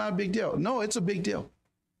know, it's not a big deal. No, it's a big deal.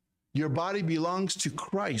 Your body belongs to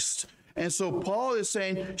Christ. And so Paul is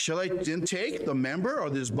saying, shall I then take the member or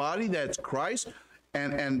this body that's Christ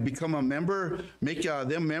and become a member, make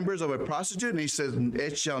them members of a prostitute? And he says,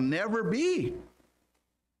 it shall never be.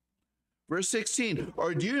 Verse 16,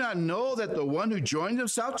 or do you not know that the one who joins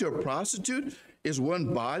himself to a prostitute is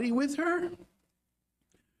one body with her?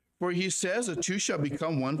 For he says, the two shall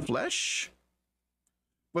become one flesh.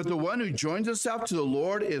 But the one who joins himself to the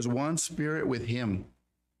Lord is one spirit with him.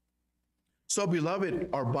 So, beloved,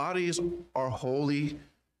 our bodies are holy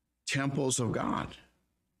temples of God.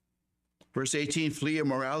 Verse 18, flee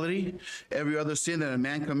immorality. Every other sin that a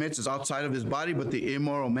man commits is outside of his body, but the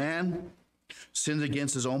immoral man sins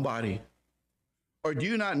against his own body. Or do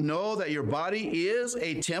you not know that your body is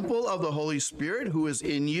a temple of the Holy Spirit who is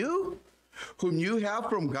in you, whom you have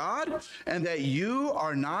from God, and that you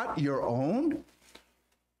are not your own?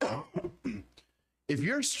 If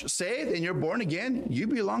you're saved and you're born again, you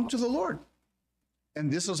belong to the Lord.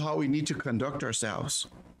 And this is how we need to conduct ourselves.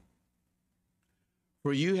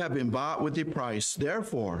 For you have been bought with a price.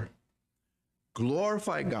 Therefore,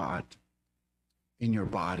 glorify God in your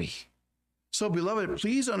body. So, beloved,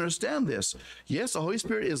 please understand this. Yes, the Holy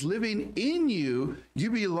Spirit is living in you. You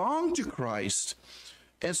belong to Christ.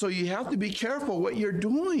 And so you have to be careful what you're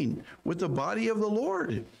doing with the body of the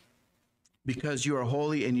Lord, because you are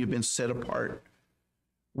holy and you've been set apart.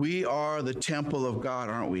 We are the temple of God,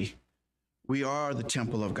 aren't we? We are the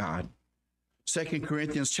temple of God. 2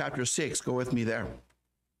 Corinthians chapter 6, go with me there.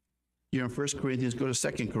 You're in 1 Corinthians, go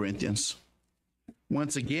to 2 Corinthians.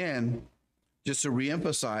 Once again, just to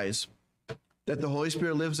reemphasize that the Holy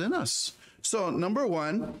Spirit lives in us. So, number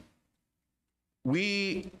one,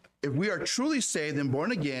 if we are truly saved and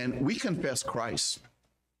born again, we confess Christ,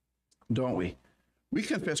 don't we? We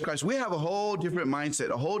confess Christ. We have a whole different mindset,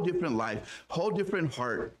 a whole different life, a whole different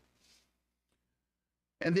heart.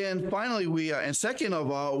 And then finally, and second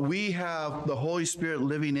of all, we have the Holy Spirit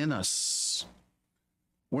living in us.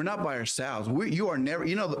 We're not by ourselves. You are never,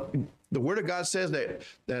 the Word of God says that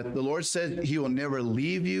the Lord said he will never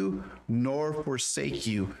leave you nor forsake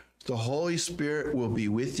you. The Holy Spirit will be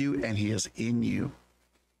with you and he is in you.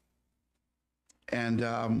 And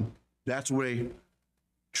that's what a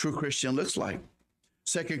true Christian looks like.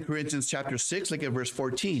 2 Corinthians chapter 6, look at verse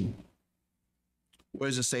 14. What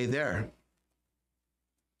does it say there?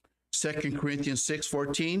 2 Corinthians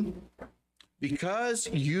 6:14. Because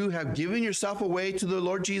you have given yourself away to the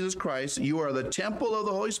Lord Jesus Christ, you are the temple of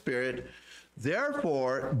the Holy Spirit.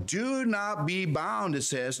 Therefore, do not be bound, it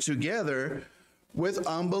says, together with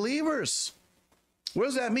unbelievers. What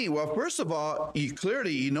does that mean? Well, first of all,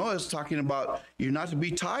 it's talking about you're not to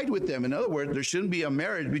be tied with them. In other words, there shouldn't be a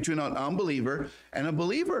marriage between an unbeliever and a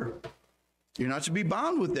believer. You're not to be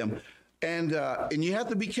bound with them. And you have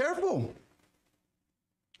to be careful.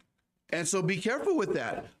 And so be careful with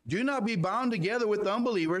that. Do not be bound together with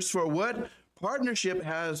unbelievers, for what partnership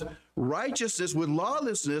has righteousness with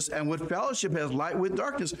lawlessness, and what fellowship has light with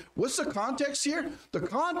darkness? What's the context here? The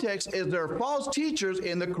context is there are false teachers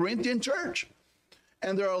in the Corinthian church,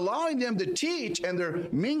 and they're allowing them to teach, and they're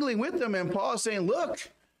mingling with them. And Paul is saying, look,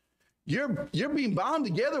 you're being bound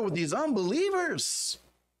together with these unbelievers.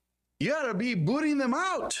 You ought to be booting them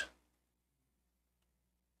out.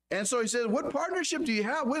 And so he said, what partnership do you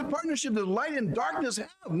have? What partnership does light and darkness have?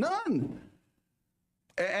 None.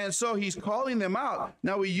 And so he's calling them out.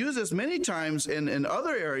 Now, we use this many times in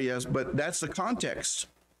other areas, but that's the context.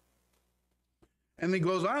 And he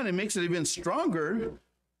goes on and makes it even stronger.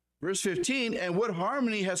 Verse 15, and what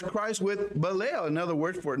harmony has Christ with Belial? Another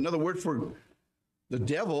word for the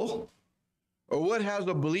devil. Or what has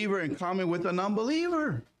a believer in common with an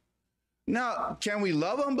unbeliever? Now, can we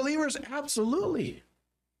love unbelievers? Absolutely.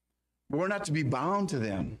 But we're not to be bound to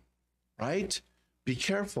them, right? Be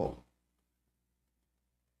careful.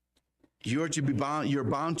 You're to be bound. You're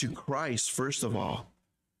bound to Christ, first of all.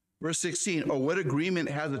 Verse 16, or what agreement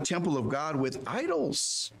has the temple of God with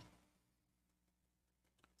idols?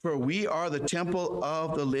 For we are the temple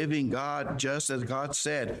of the living God, just as God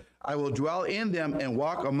said, I will dwell in them and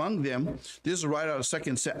walk among them. This is right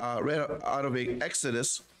out of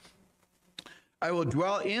Exodus. I will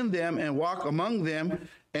dwell in them and walk among them,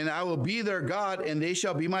 and I will be their God, and they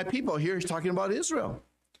shall be my people. Here he's talking about Israel.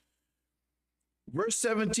 Verse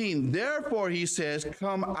 17, therefore, he says,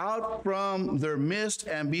 come out from their midst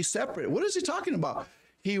and be separate. What is he talking about?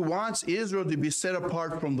 He wants Israel to be set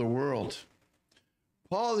apart from the world.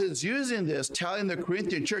 Paul is using this, telling the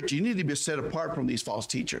Corinthian church, you need to be set apart from these false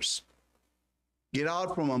teachers. Get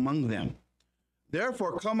out from among them.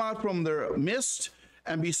 Therefore, come out from their midst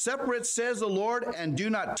and be separate, says the Lord, and do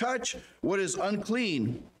not touch what is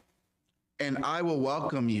unclean, and I will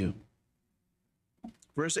welcome you.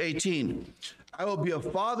 Verse 18, I will be a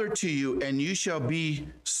father to you, and you shall be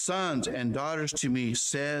sons and daughters to me,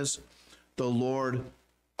 says the Lord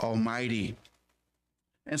Almighty.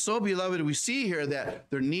 And so, beloved, we see here that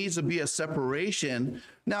there needs to be a separation.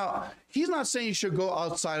 Now, he's not saying you should go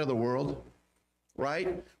outside of the world,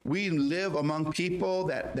 right? We live among people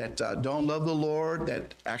that don't love the Lord,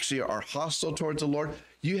 that actually are hostile towards the Lord.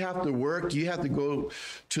 You have to work. You have to go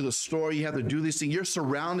to the store. You have to do these things. You're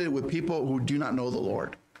surrounded with people who do not know the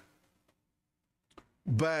Lord.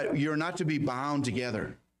 But you're not to be bound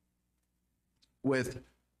together with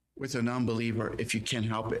an unbeliever if you can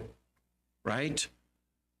help it, right?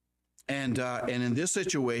 And in this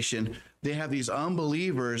situation, they have these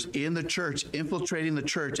unbelievers in the church, infiltrating the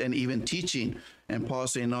church and even teaching. And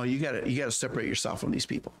Paul's saying, no, you gotta separate yourself from these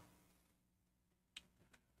people.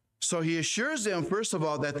 So he assures them, first of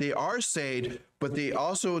all, that they are saved, but they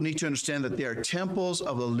also need to understand that they are temples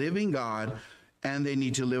of the living God, and they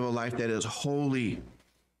need to live a life that is holy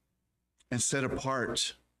and set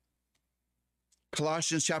apart.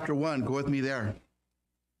 Colossians chapter 1, go with me there.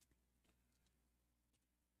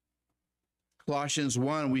 Colossians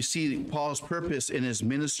 1, we see Paul's purpose in his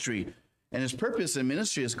ministry. And his purpose in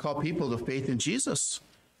ministry is to call people to faith in Jesus.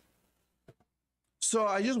 So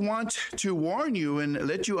I just want to warn you and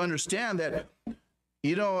let you understand that,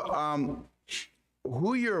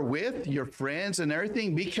 who you're with, your friends and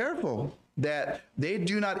everything, be careful that they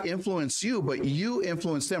do not influence you, but you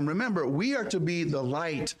influence them. Remember, we are to be the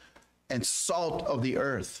light and salt of the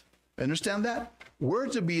earth. Understand that? We're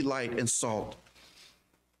to be light and salt.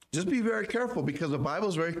 Just be very careful, because the Bible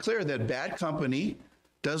is very clear that bad company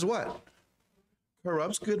does what?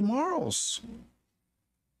 Corrupts good morals.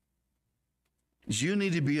 You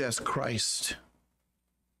need to be as Christ.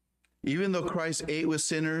 Even though Christ ate with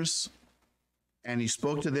sinners and he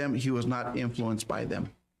spoke to them, he was not influenced by them.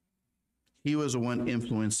 He was the one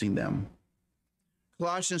influencing them.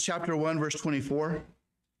 Colossians chapter 1, verse 24.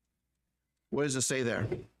 What does it say there?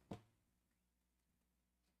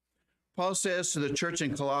 Paul says to the church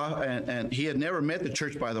in Colossae, and he had never met the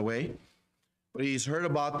church, by the way, but he's heard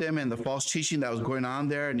about them and the false teaching that was going on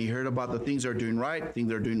there, and he heard about the things they're doing right, things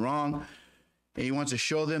they're doing wrong, and he wants to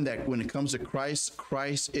show them that when it comes to Christ,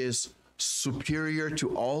 Christ is superior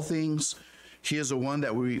to all things. He is the one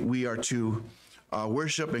that we are to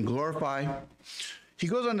worship and glorify. He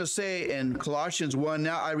goes on to say in Colossians 1,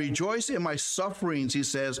 now I rejoice in my sufferings, he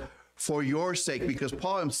says, for your sake, because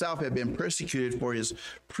Paul himself had been persecuted for his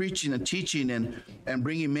preaching and teaching and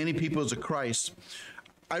bringing many people to Christ.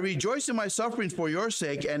 I rejoice in my sufferings for your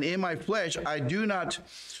sake, and in my flesh I do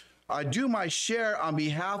my share on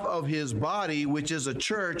behalf of his body, which is a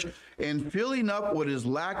church, in filling up what is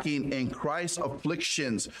lacking in Christ's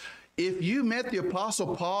afflictions. If you met the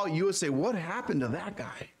Apostle Paul, you would say, what happened to that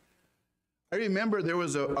guy? I remember there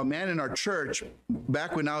was a man in our church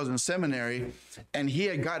back when I was in seminary, and he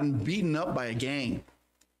had gotten beaten up by a gang.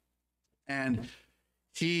 And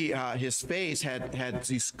his face had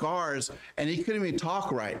these scars, and he couldn't even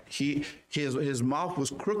talk right. His mouth was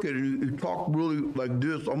crooked, and he talked really like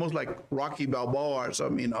this, almost like Rocky Balboa or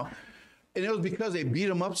something, And it was because they beat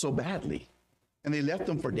him up so badly, and they left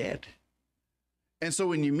him for dead. And so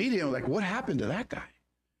when you meet him, like, what happened to that guy?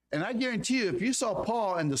 And I guarantee you, if you saw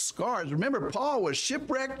Paul and the scars, remember, Paul was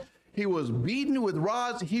shipwrecked, he was beaten with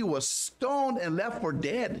rods, he was stoned and left for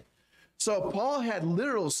dead. So Paul had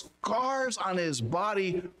literal scars on his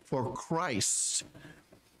body for Christ.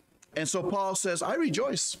 And so Paul says, I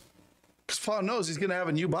rejoice, because Paul knows he's going to have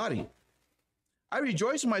a new body. I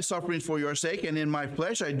rejoice in my sufferings for your sake, and in my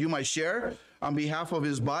flesh I do my share on behalf of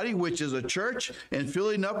his body, which is a church, and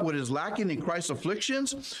filling up what is lacking in Christ's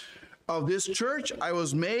afflictions. Of this church, I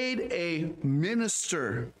was made a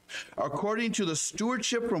minister according to the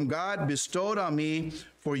stewardship from God bestowed on me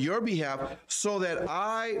for your behalf, so that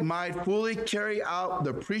I might fully carry out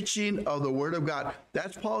the preaching of the word of God.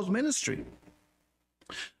 That's Paul's ministry.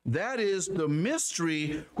 That is the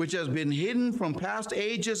mystery which has been hidden from past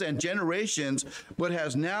ages and generations, but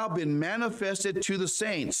has now been manifested to the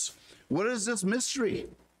saints. What is this mystery?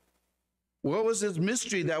 What was this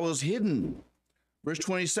mystery that was hidden? Verse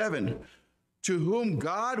 27, to whom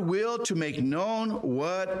God willed to make known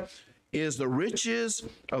what is the riches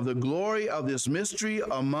of the glory of this mystery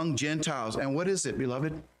among Gentiles. And what is it,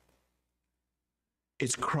 beloved?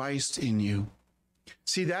 It's Christ in you.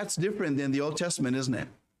 See, that's different than the Old Testament, isn't it?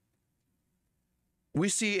 We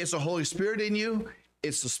see it's the Holy Spirit in you.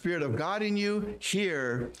 It's the Spirit of God in you.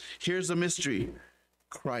 Here's the mystery.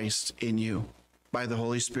 Christ in you by the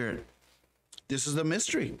Holy Spirit. This is the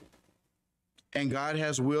mystery. And God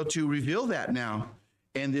has willed to reveal that now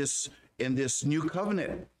in this new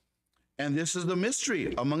covenant. And this is the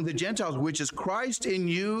mystery among the Gentiles, which is Christ in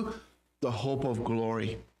you, the hope of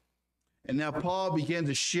glory. And now Paul began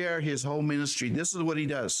to share his whole ministry. This is what he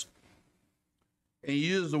does. And he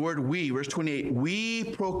uses the word we, verse 28. We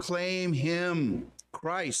proclaim him,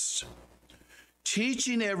 Christ,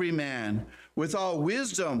 teaching every man with all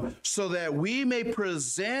wisdom, so that we may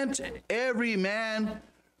present every man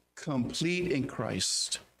complete in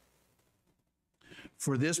Christ.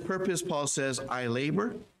 For this purpose, Paul says, I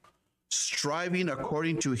labor, striving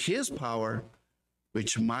according to his power,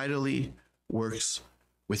 which mightily works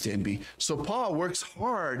within me. So Paul works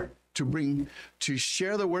hard to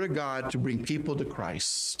share the word of God, to bring people to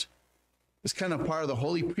Christ. It's kind of part of the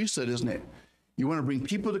holy priesthood, isn't it? You want to bring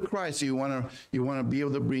people to Christ. You want to be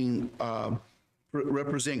able to bring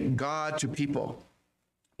represent God to people.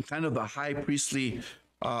 Kind of the high priestly,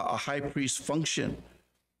 a high priest function.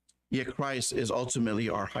 Yet Christ is ultimately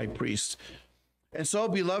our high priest. And so,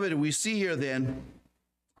 beloved, we see here then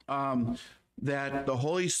that the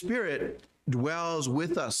Holy Spirit dwells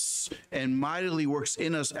with us and mightily works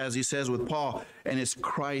in us, as he says with Paul, and it's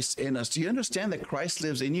Christ in us. Do you understand that Christ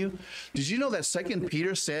lives in you? Did you know that 2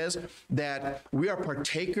 Peter says that we are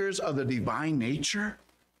partakers of the divine nature?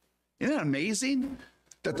 Isn't that amazing?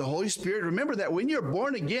 That the Holy Spirit, remember that when you're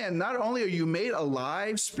born again, not only are you made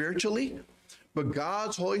alive spiritually, but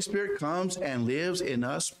God's Holy Spirit comes and lives in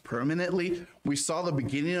us permanently. We saw the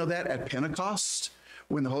beginning of that at Pentecost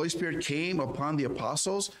when the Holy Spirit came upon the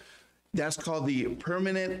apostles. That's called the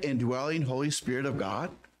permanent indwelling Holy Spirit of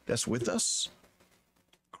God that's with us.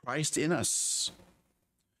 Christ in us.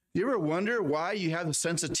 You ever wonder why you have the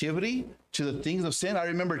sensitivity to the things of sin? I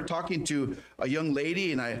remember talking to a young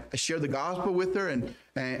lady, and I shared the gospel with her,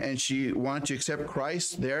 and she wanted to accept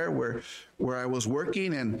Christ there where I was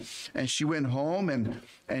working, and she went home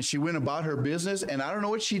and she went about her business, and I don't know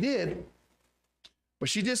what she did, but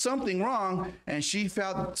she did something wrong, and she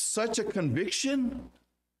felt such a conviction.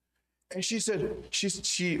 And she said,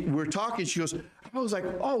 we're talking, she goes, I was like,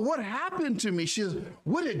 oh, what happened to me? She says,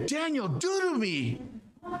 what did Daniel do to me?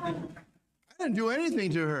 I didn't do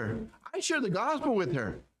anything to her. I shared the gospel with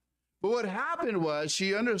her. But what happened was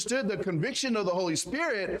she understood the conviction of the Holy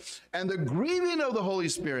Spirit and the grieving of the Holy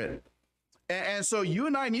Spirit. And so you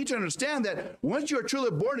and I need to understand that once you are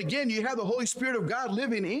truly born again, you have the Holy Spirit of God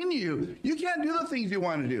living in you. You can't do the things you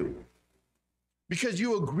want to do because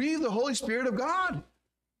you will grieve the Holy Spirit of God.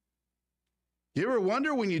 You ever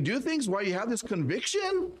wonder when you do things why you have this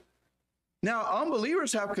conviction? Now,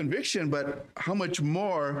 unbelievers have conviction, but how much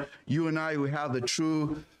more you and I who have the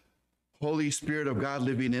true Holy Spirit of God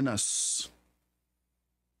living in us.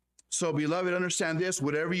 So, beloved, understand this.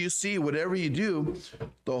 Whatever you see, whatever you do,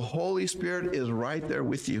 the Holy Spirit is right there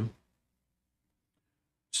with you.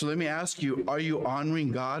 So let me ask you, are you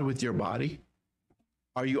honoring God with your body?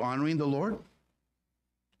 Are you honoring the Lord?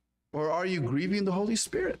 Or are you grieving the Holy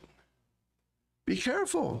Spirit? Be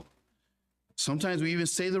careful. Sometimes we even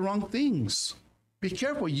say the wrong things. Be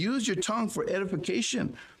careful. Use your tongue for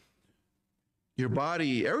edification. Your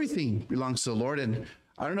body, everything belongs to the Lord. And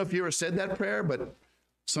I don't know if you ever said that prayer, but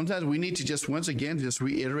sometimes we need to just once again just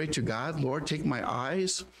reiterate to God, Lord, take my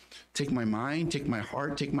eyes, take my mind, take my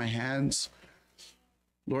heart, take my hands.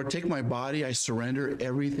 Lord, take my body. I surrender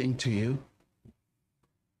everything to you.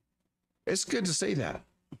 It's good to say that.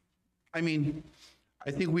 I mean,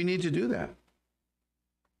 I think we need to do that.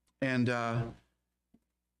 And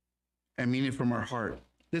mean it from our heart.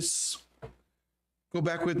 Let's go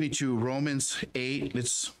back with me to Romans 8.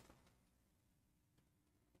 Let's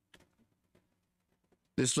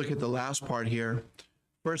look at the last part here.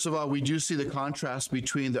 First of all, we do see the contrast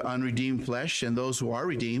between the unredeemed flesh and those who are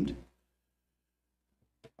redeemed.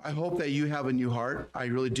 I hope that you have a new heart. I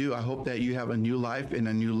really do. I hope that you have a new life and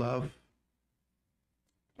a new love.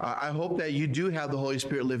 I hope that you do have the Holy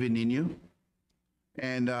Spirit living in you.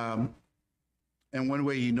 And one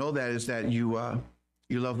way you know that is that you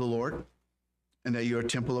love the Lord and that you're a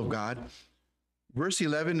temple of God. Verse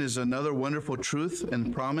 11 is another wonderful truth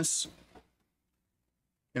and promise.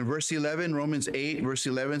 In verse 11, Romans 8, verse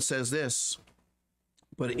 11 says this,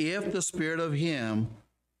 but if the Spirit of him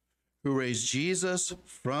who raised Jesus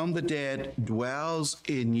from the dead dwells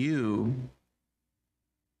in you,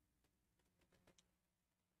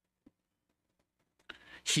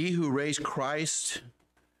 He who raised Christ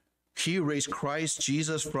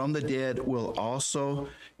Jesus from the dead will also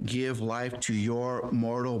give life to your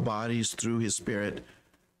mortal bodies through his Spirit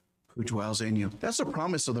who dwells in you. That's a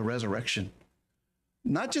promise of the resurrection.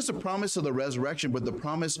 Not just a promise of the resurrection, but the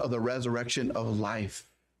promise of the resurrection of life.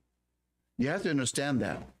 You have to understand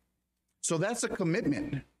that. So that's a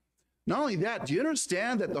commitment Not only that, do you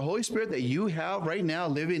understand that the Holy Spirit that you have right now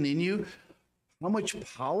living in you, how much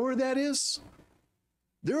power that is?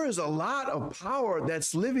 There is a lot of power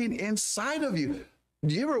that's living inside of you.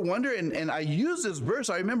 Do you ever wonder, and I use this verse,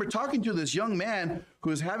 I remember talking to this young man who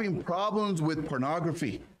was having problems with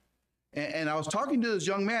pornography. And I was talking to this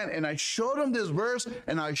young man, and I showed him this verse,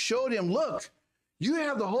 and I showed him, look, you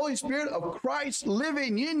have the Holy Spirit of Christ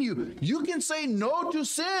living in you. You can say no to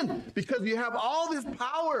sin because you have all this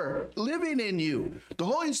power living in you. The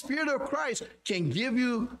Holy Spirit of Christ can give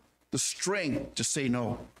you the strength to say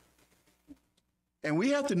no. And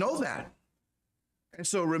we have to know that. And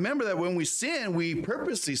so remember that when we sin, we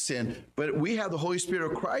purposely sin, but we have the Holy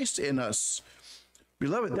Spirit of Christ in us.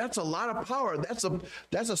 Beloved, that's a lot of power. That's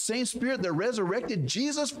the same Spirit that resurrected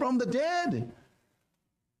Jesus from the dead.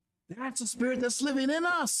 That's the Spirit that's living in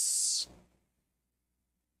us.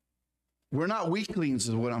 We're not weaklings,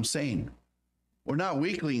 is what I'm saying. We're not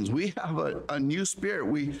weaklings. We have a new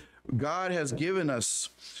spirit. God has given us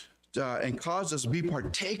and caused us to be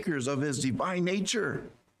partakers of his divine nature.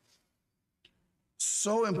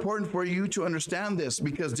 So important for you to understand this,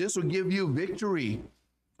 because this will give you victory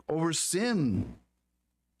over sin.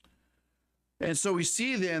 And so we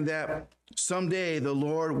see then that someday the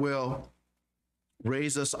Lord will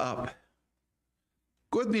raise us up.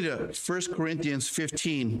 Go with me to 1 Corinthians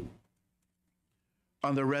 15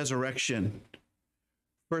 on the resurrection.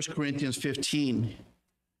 1 Corinthians 15.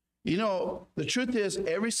 You know, the truth is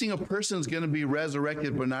every single person is going to be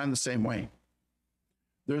resurrected, but not in the same way.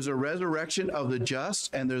 There's a resurrection of the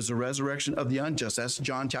just and there's a resurrection of the unjust. That's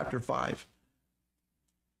John chapter 5.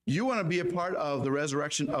 You want to be a part of the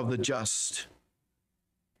resurrection of the just.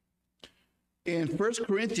 In 1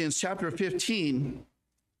 Corinthians chapter 15,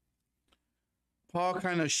 Paul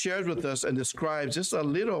kind of shares with us and describes just a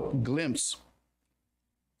little glimpse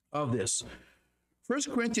of this. 1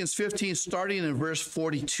 Corinthians 15, starting in verse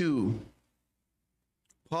 42,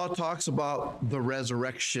 Paul talks about the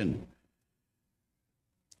resurrection.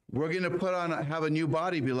 We're going to have a new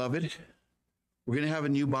body, beloved. We're going to have a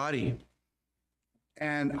new body.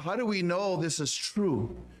 And how do we know this is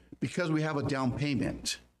true? Because we have a down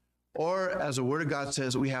payment. Or, as the Word of God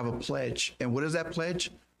says, we have a pledge. And what is that pledge?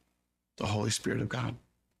 The Holy Spirit of God.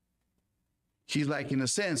 He's like, in a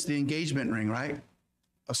sense, the engagement ring, right?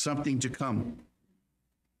 Of something to come.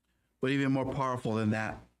 But even more powerful than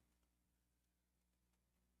that.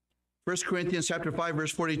 1 Corinthians chapter 5,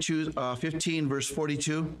 verse 42, 15, verse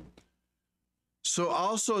 42. So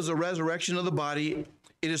also is the resurrection of the body.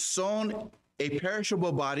 It is sown a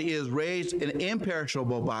perishable body, it is raised an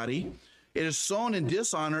imperishable body. It is sown in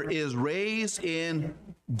dishonor, it is raised in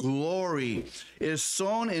glory. It is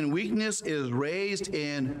sown in weakness, it is raised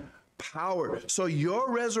in power. So your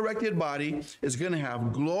resurrected body is going to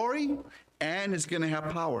have glory and it's going to have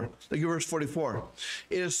power. Look at verse 44.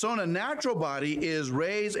 It is sown a natural body, it is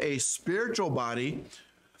raised a spiritual body.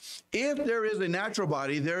 If there is a natural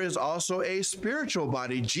body, there is also a spiritual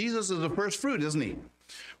body. Jesus is the first fruit, isn't he?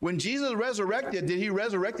 When Jesus resurrected, did he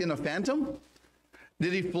resurrect in a phantom?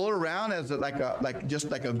 Did he float around as just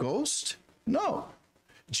like a ghost? No.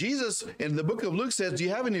 Jesus in the book of Luke says, do you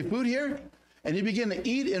have any food here? And he began to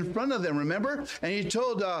eat in front of them, remember? And he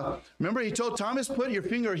told, he told Thomas, put your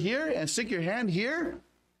finger here and stick your hand here.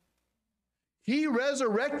 He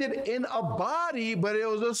resurrected in a body, but it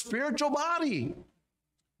was a spiritual body.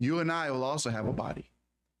 You and I will also have a body.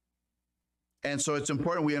 And so it's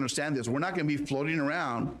important we understand this. We're not going to be floating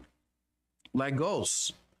around like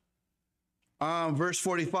ghosts. Verse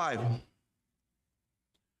 45.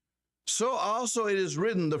 So also it is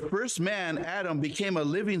written, the first man, Adam, became a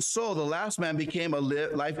living soul. The last man became a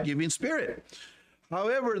life-giving spirit.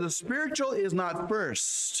 However, the spiritual is not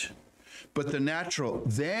first, but the natural,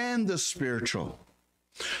 then the spiritual.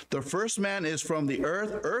 The first man is from the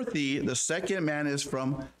earth, earthy. The second man is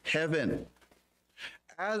from heaven.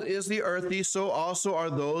 As is the earthy, so also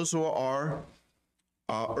are those who are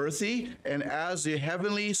earthy. And as the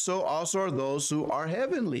heavenly, so also are those who are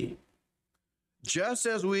heavenly. Just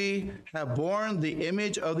as we have borne the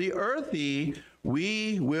image of the earthy,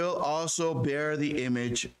 we will also bear the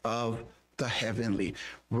image of the heavenly.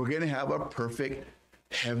 We're going to have a perfect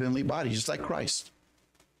heavenly body, just like Christ.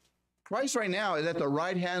 Christ right now is at the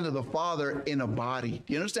right hand of the Father in a body.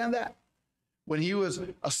 Do you understand that? When he was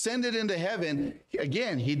ascended into heaven,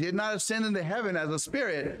 again, he did not ascend into heaven as a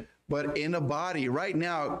spirit, but in a body. Right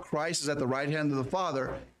now, Christ is at the right hand of the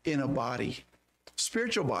Father in a body,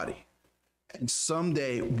 spiritual body. And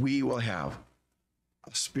someday we will have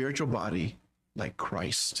a spiritual body like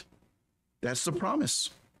Christ. That's the promise.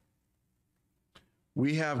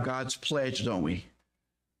 We have God's pledge, don't we?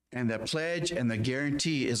 And the pledge and the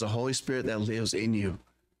guarantee is the Holy Spirit that lives in you.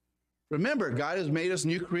 Remember, God has made us a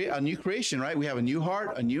new creation, right? We have a new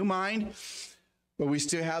heart, a new mind, but we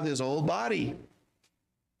still have this old body.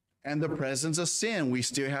 And the presence of sin, we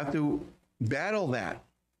still have to battle that.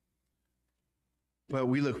 But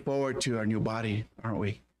we look forward to our new body, aren't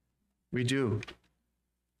we? We do.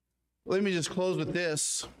 Let me just close with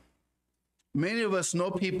this. Many of us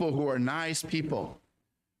know people who are nice people.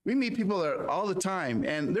 We meet people all the time,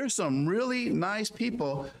 and there's some really nice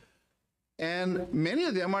people, and many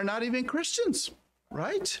of them are not even Christians,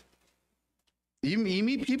 right? You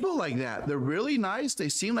meet people like that. They're really nice. They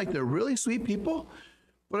seem like they're really sweet people.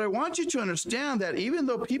 But I want you to understand that even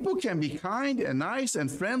though people can be kind and nice and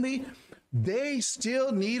friendly, they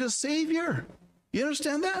still need a Savior. You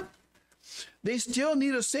understand that? They still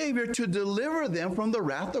need a Savior to deliver them from the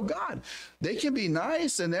wrath of God. They can be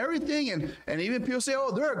nice and everything, and even people say,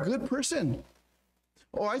 oh, they're a good person.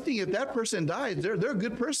 Oh, I think if that person dies, they're a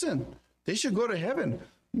good person. They should go to heaven.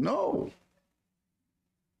 No.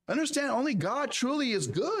 Understand, only God truly is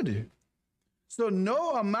good. So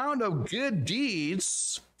no amount of good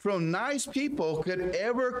deeds from nice people could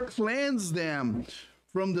ever cleanse them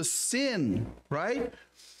from the sin, right,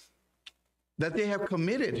 that they have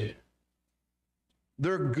committed.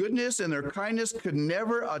 Their goodness and their kindness could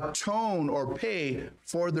never atone or pay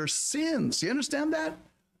for their sins. You understand that?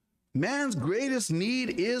 Man's greatest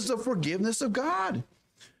need is the forgiveness of God.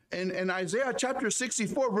 And Isaiah chapter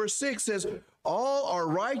 64, verse 6 says, all our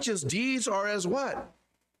righteous deeds are as what?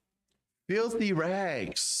 Filthy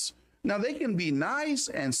rags. Now, they can be nice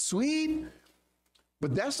and sweet,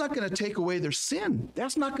 but that's not going to take away their sin.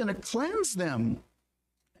 That's not going to cleanse them.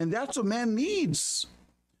 And that's what man needs.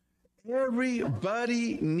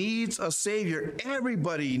 Everybody needs a Savior.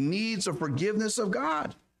 Everybody needs a forgiveness of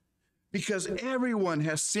God, because everyone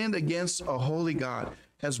has sinned against a holy God,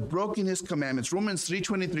 has broken his commandments. Romans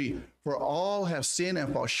 3:23, for all have sinned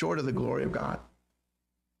and fall short of the glory of God.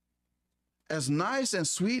 As nice and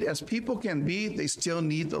sweet as people can be, they still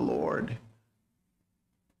need the Lord.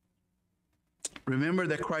 Remember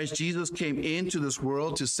that Christ Jesus came into this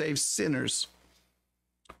world to save sinners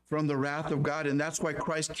from the wrath of God. And that's why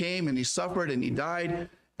Christ came and he suffered and he died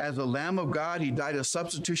as the Lamb of God. He died a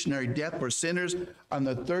substitutionary death for sinners. On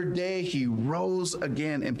the third day, he rose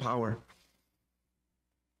again in power.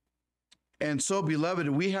 And so, beloved,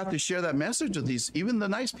 we have to share that message with these, even the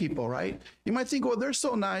nice people, right? You might think, well, they're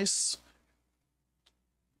so nice.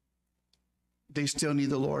 They still need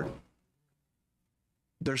the Lord.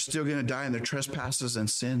 They're still going to die in their trespasses and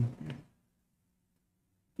sin.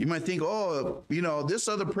 You might think, oh, you know, this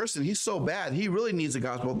other person, he's so bad. He really needs the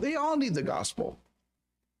gospel. They all need the gospel.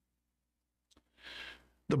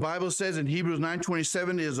 The Bible says in Hebrews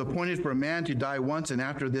 9:27, it is appointed for a man to die once, and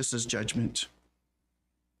after this is judgment.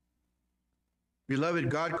 Beloved,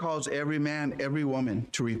 God calls every man, every woman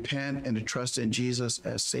to repent and to trust in Jesus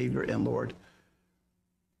as Savior and Lord.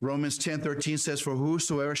 Romans 10:13 says, for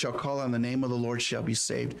whosoever shall call on the name of the Lord shall be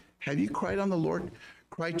saved. Have you cried on the Lord?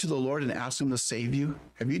 Cried to the Lord and asked him to save you?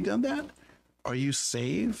 Have you done that? Are you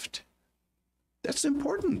saved? That's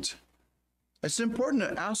important. It's important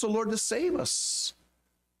to ask the Lord to save us.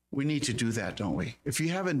 We need to do that, don't we? If you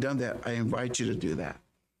haven't done that, I invite you to do that.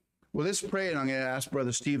 Well, let's pray, and I'm going to ask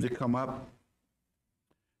Brother Steve to come up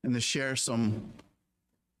and to share some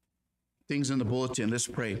things in the bulletin. Let's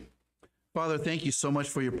pray. Father, thank you so much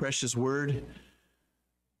for your precious word.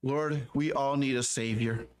 Lord, we all need a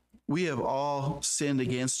Savior. We have all sinned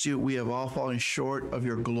against you. We have all fallen short of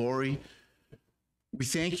your glory. We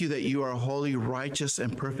thank you that you are a holy, righteous,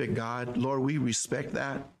 and perfect God. Lord, we respect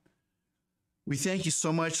that. We thank you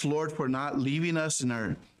so much, Lord, for not leaving us in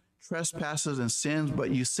our trespasses and sins,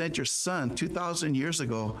 but you sent your Son 2,000 years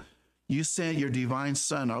ago. You sent your divine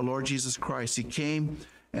Son, our Lord Jesus Christ. He came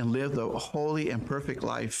and lived a holy and perfect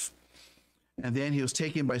life. And then he was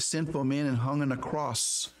taken by sinful men and hung on a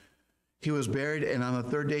cross. He was buried, and on the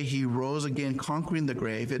third day he rose again, conquering the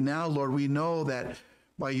grave. And now, Lord, we know that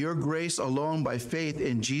by your grace alone, by faith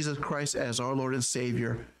in Jesus Christ as our Lord and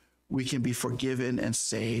Savior, we can be forgiven and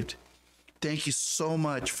saved. Thank you so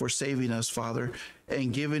much for saving us, Father,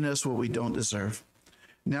 and giving us what we don't deserve.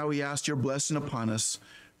 Now we ask your blessing upon us,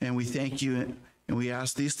 and we thank you, and we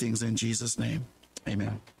ask these things in Jesus' name.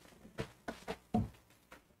 Amen.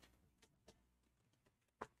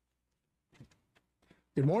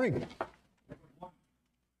 Good morning.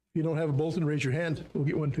 If you don't have a bulletin, raise your hand. We'll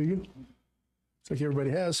get one to you. Looks like everybody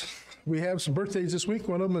has. We have some birthdays this week.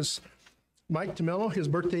 One of them is Mike Tamello. His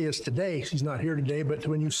birthday is today. He's not here today, but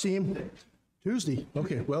when you see him, Tuesday.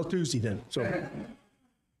 Okay, well, Tuesday then. So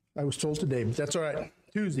I was told today, but that's all right.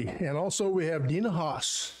 Tuesday. And also we have Dina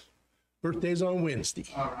Haas. Birthday's on Wednesday.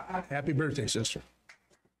 All right. Happy birthday, sister.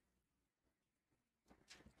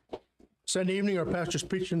 Sunday evening, our pastor's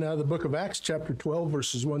preaching out of the book of Acts, chapter 12,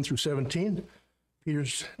 verses 1 through 17.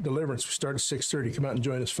 Peter's deliverance. We start at 6:30. Come out and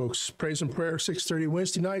join us, folks. Praise and prayer, 6:30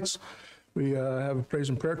 Wednesday nights. We have a praise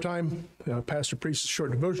and prayer time. Pastor preaches a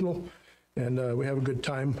short devotional, and we have a good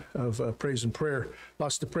time of praise and prayer.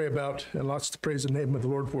 Lots to pray about and lots to praise the name of the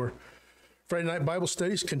Lord for. Friday night Bible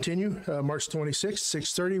studies continue, March 26th,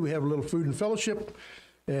 6:30. We have a little food and fellowship,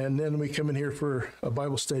 and then we come in here for a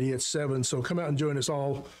Bible study at 7. So come out and join us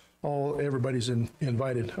all. Everybody's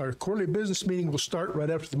invited. Our quarterly business meeting will start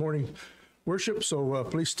right after the morning worship, so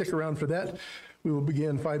please stick around for that. We will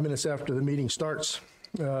begin 5 minutes after the meeting starts.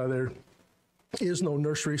 There is no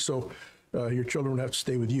nursery, so your children will have to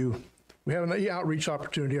stay with you. We have an outreach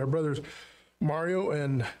opportunity. Our brothers Mario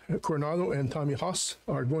and Coronado and Tommy Haas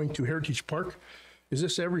are going to Heritage Park. Is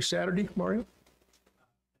this every Saturday, Mario?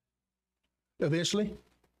 Eventually?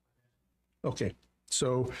 Okay.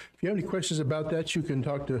 So if you have any questions about that, you can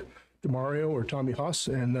talk to Mario or Tommy Haas,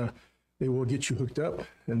 and they will get you hooked up,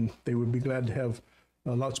 and they would be glad to have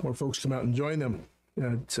lots more folks come out and join them.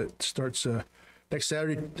 It starts next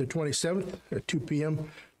Saturday, the 27th at 2 p.m.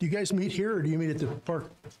 Do you guys meet here, or do you meet at the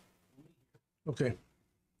park? Okay.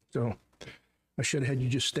 So I should have had you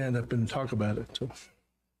just stand up and talk about it. So,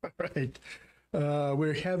 all right.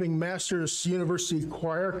 We're having Masters University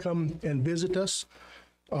Choir come and visit us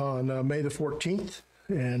on May the 14th.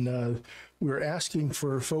 And we're asking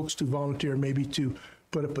for folks to volunteer, maybe to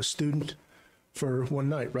put up a student for one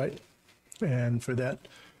night, right? And for that,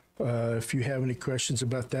 if you have any questions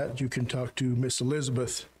about that, you can talk to Miss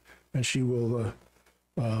Elizabeth, and she will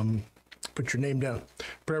put your name down.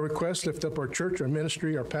 Prayer requests: lift up our church, our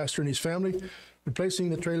ministry, our pastor and his family, replacing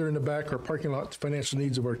the trailer in the back, our parking lot, the financial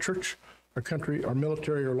needs of our church, our country, our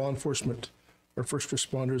military, our law enforcement, our first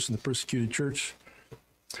responders, and the persecuted church.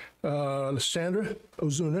 Sandra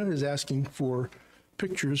Ozuna is asking for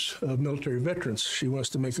pictures of military veterans. She wants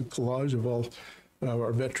to make a collage of all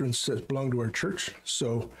our veterans that belong to our church.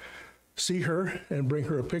 So see her and bring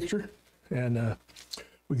her a picture. And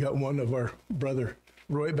we got one of our brother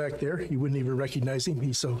Roy back there. You wouldn't even recognize him.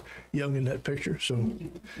 He's so young in that picture. So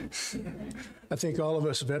I think all of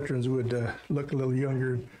us veterans would look a little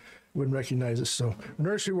younger, wouldn't recognize us. So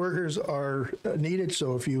nursery workers are needed.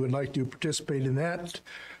 So if you would like to participate in that,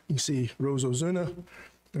 you can see Rose Ozuna,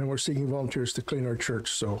 and we're seeking volunteers to clean our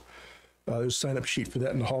church. So there's a sign-up sheet for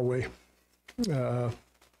that in the hallway. Prayer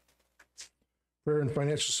and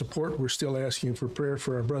financial support. We're still asking for prayer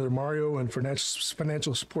for our brother Mario and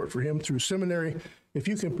financial support for him through seminary. If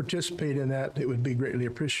you can participate in that, it would be greatly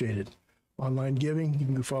appreciated. Online giving, you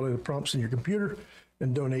can follow the prompts in your computer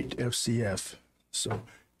and donate to FCF. So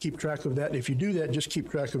keep track of that. If you do that, just keep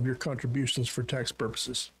track of your contributions for tax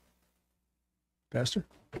purposes. Pastor?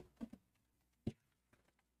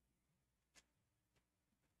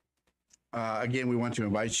 Again, we want to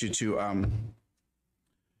invite you to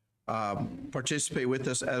participate with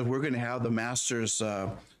us as we're going to have the Masters.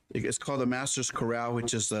 It's called the Masters Chorale,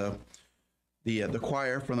 which is the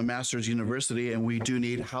choir from the Masters University, and we do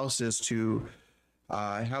need houses to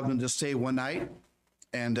have them to stay one night.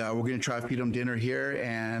 And we're going to try to feed them dinner here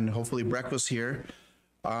and hopefully breakfast here,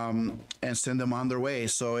 and send them on their way.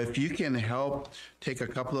 So if you can help take a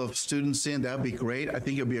couple of students in, that'd be great. I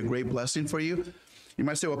think it'll be a great blessing for you. You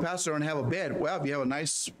might say, well, Pastor, I don't have a bed. Well, if you have a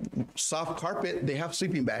nice soft carpet, they have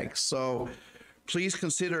sleeping bags. So please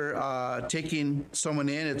consider taking someone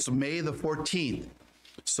in. It's May the 14th.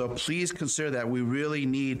 So please consider that. We really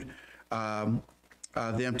need them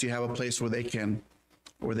to have a place where they can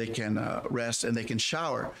rest and they can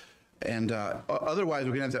shower. And otherwise,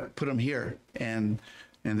 we're going to have to put them here, and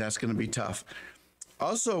that's going to be tough.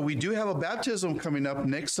 Also, we do have a baptism coming up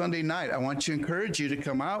next Sunday night. I want to encourage you to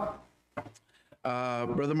come out.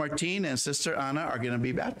 Brother Martin and Sister Anna are going to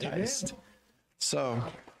be baptized. So,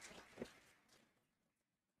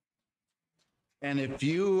 and if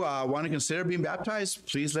you want to consider being baptized,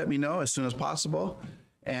 please let me know as soon as possible.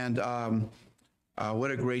 And what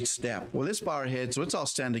a great step. Well, let's bow our heads. Let's all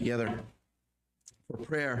stand together for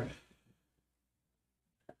prayer.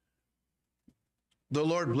 The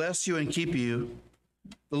Lord bless you and keep you.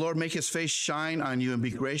 The Lord make his face shine on you and be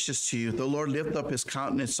gracious to you. The Lord lift up his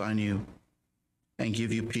countenance on you and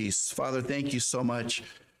give you peace. Father, thank you so much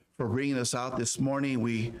for bringing us out this morning.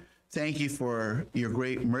 We thank you for your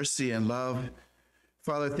great mercy and love.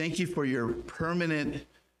 Father, thank you for your permanent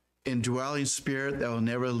indwelling spirit that will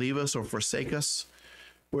never leave us or forsake us.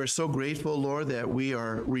 We're so grateful, Lord, that we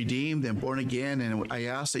are redeemed and born again. And I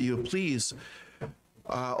ask that you would please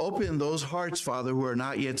open those hearts, Father, who are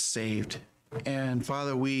not yet saved. And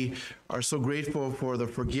Father, we are so grateful for the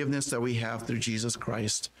forgiveness that we have through Jesus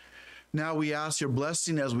Christ. Now we ask your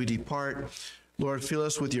blessing as we depart. Lord, fill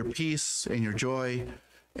us with your peace and your joy.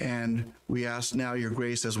 And we ask now your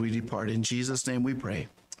grace as we depart. In Jesus' name we pray.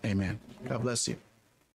 Amen. God bless you.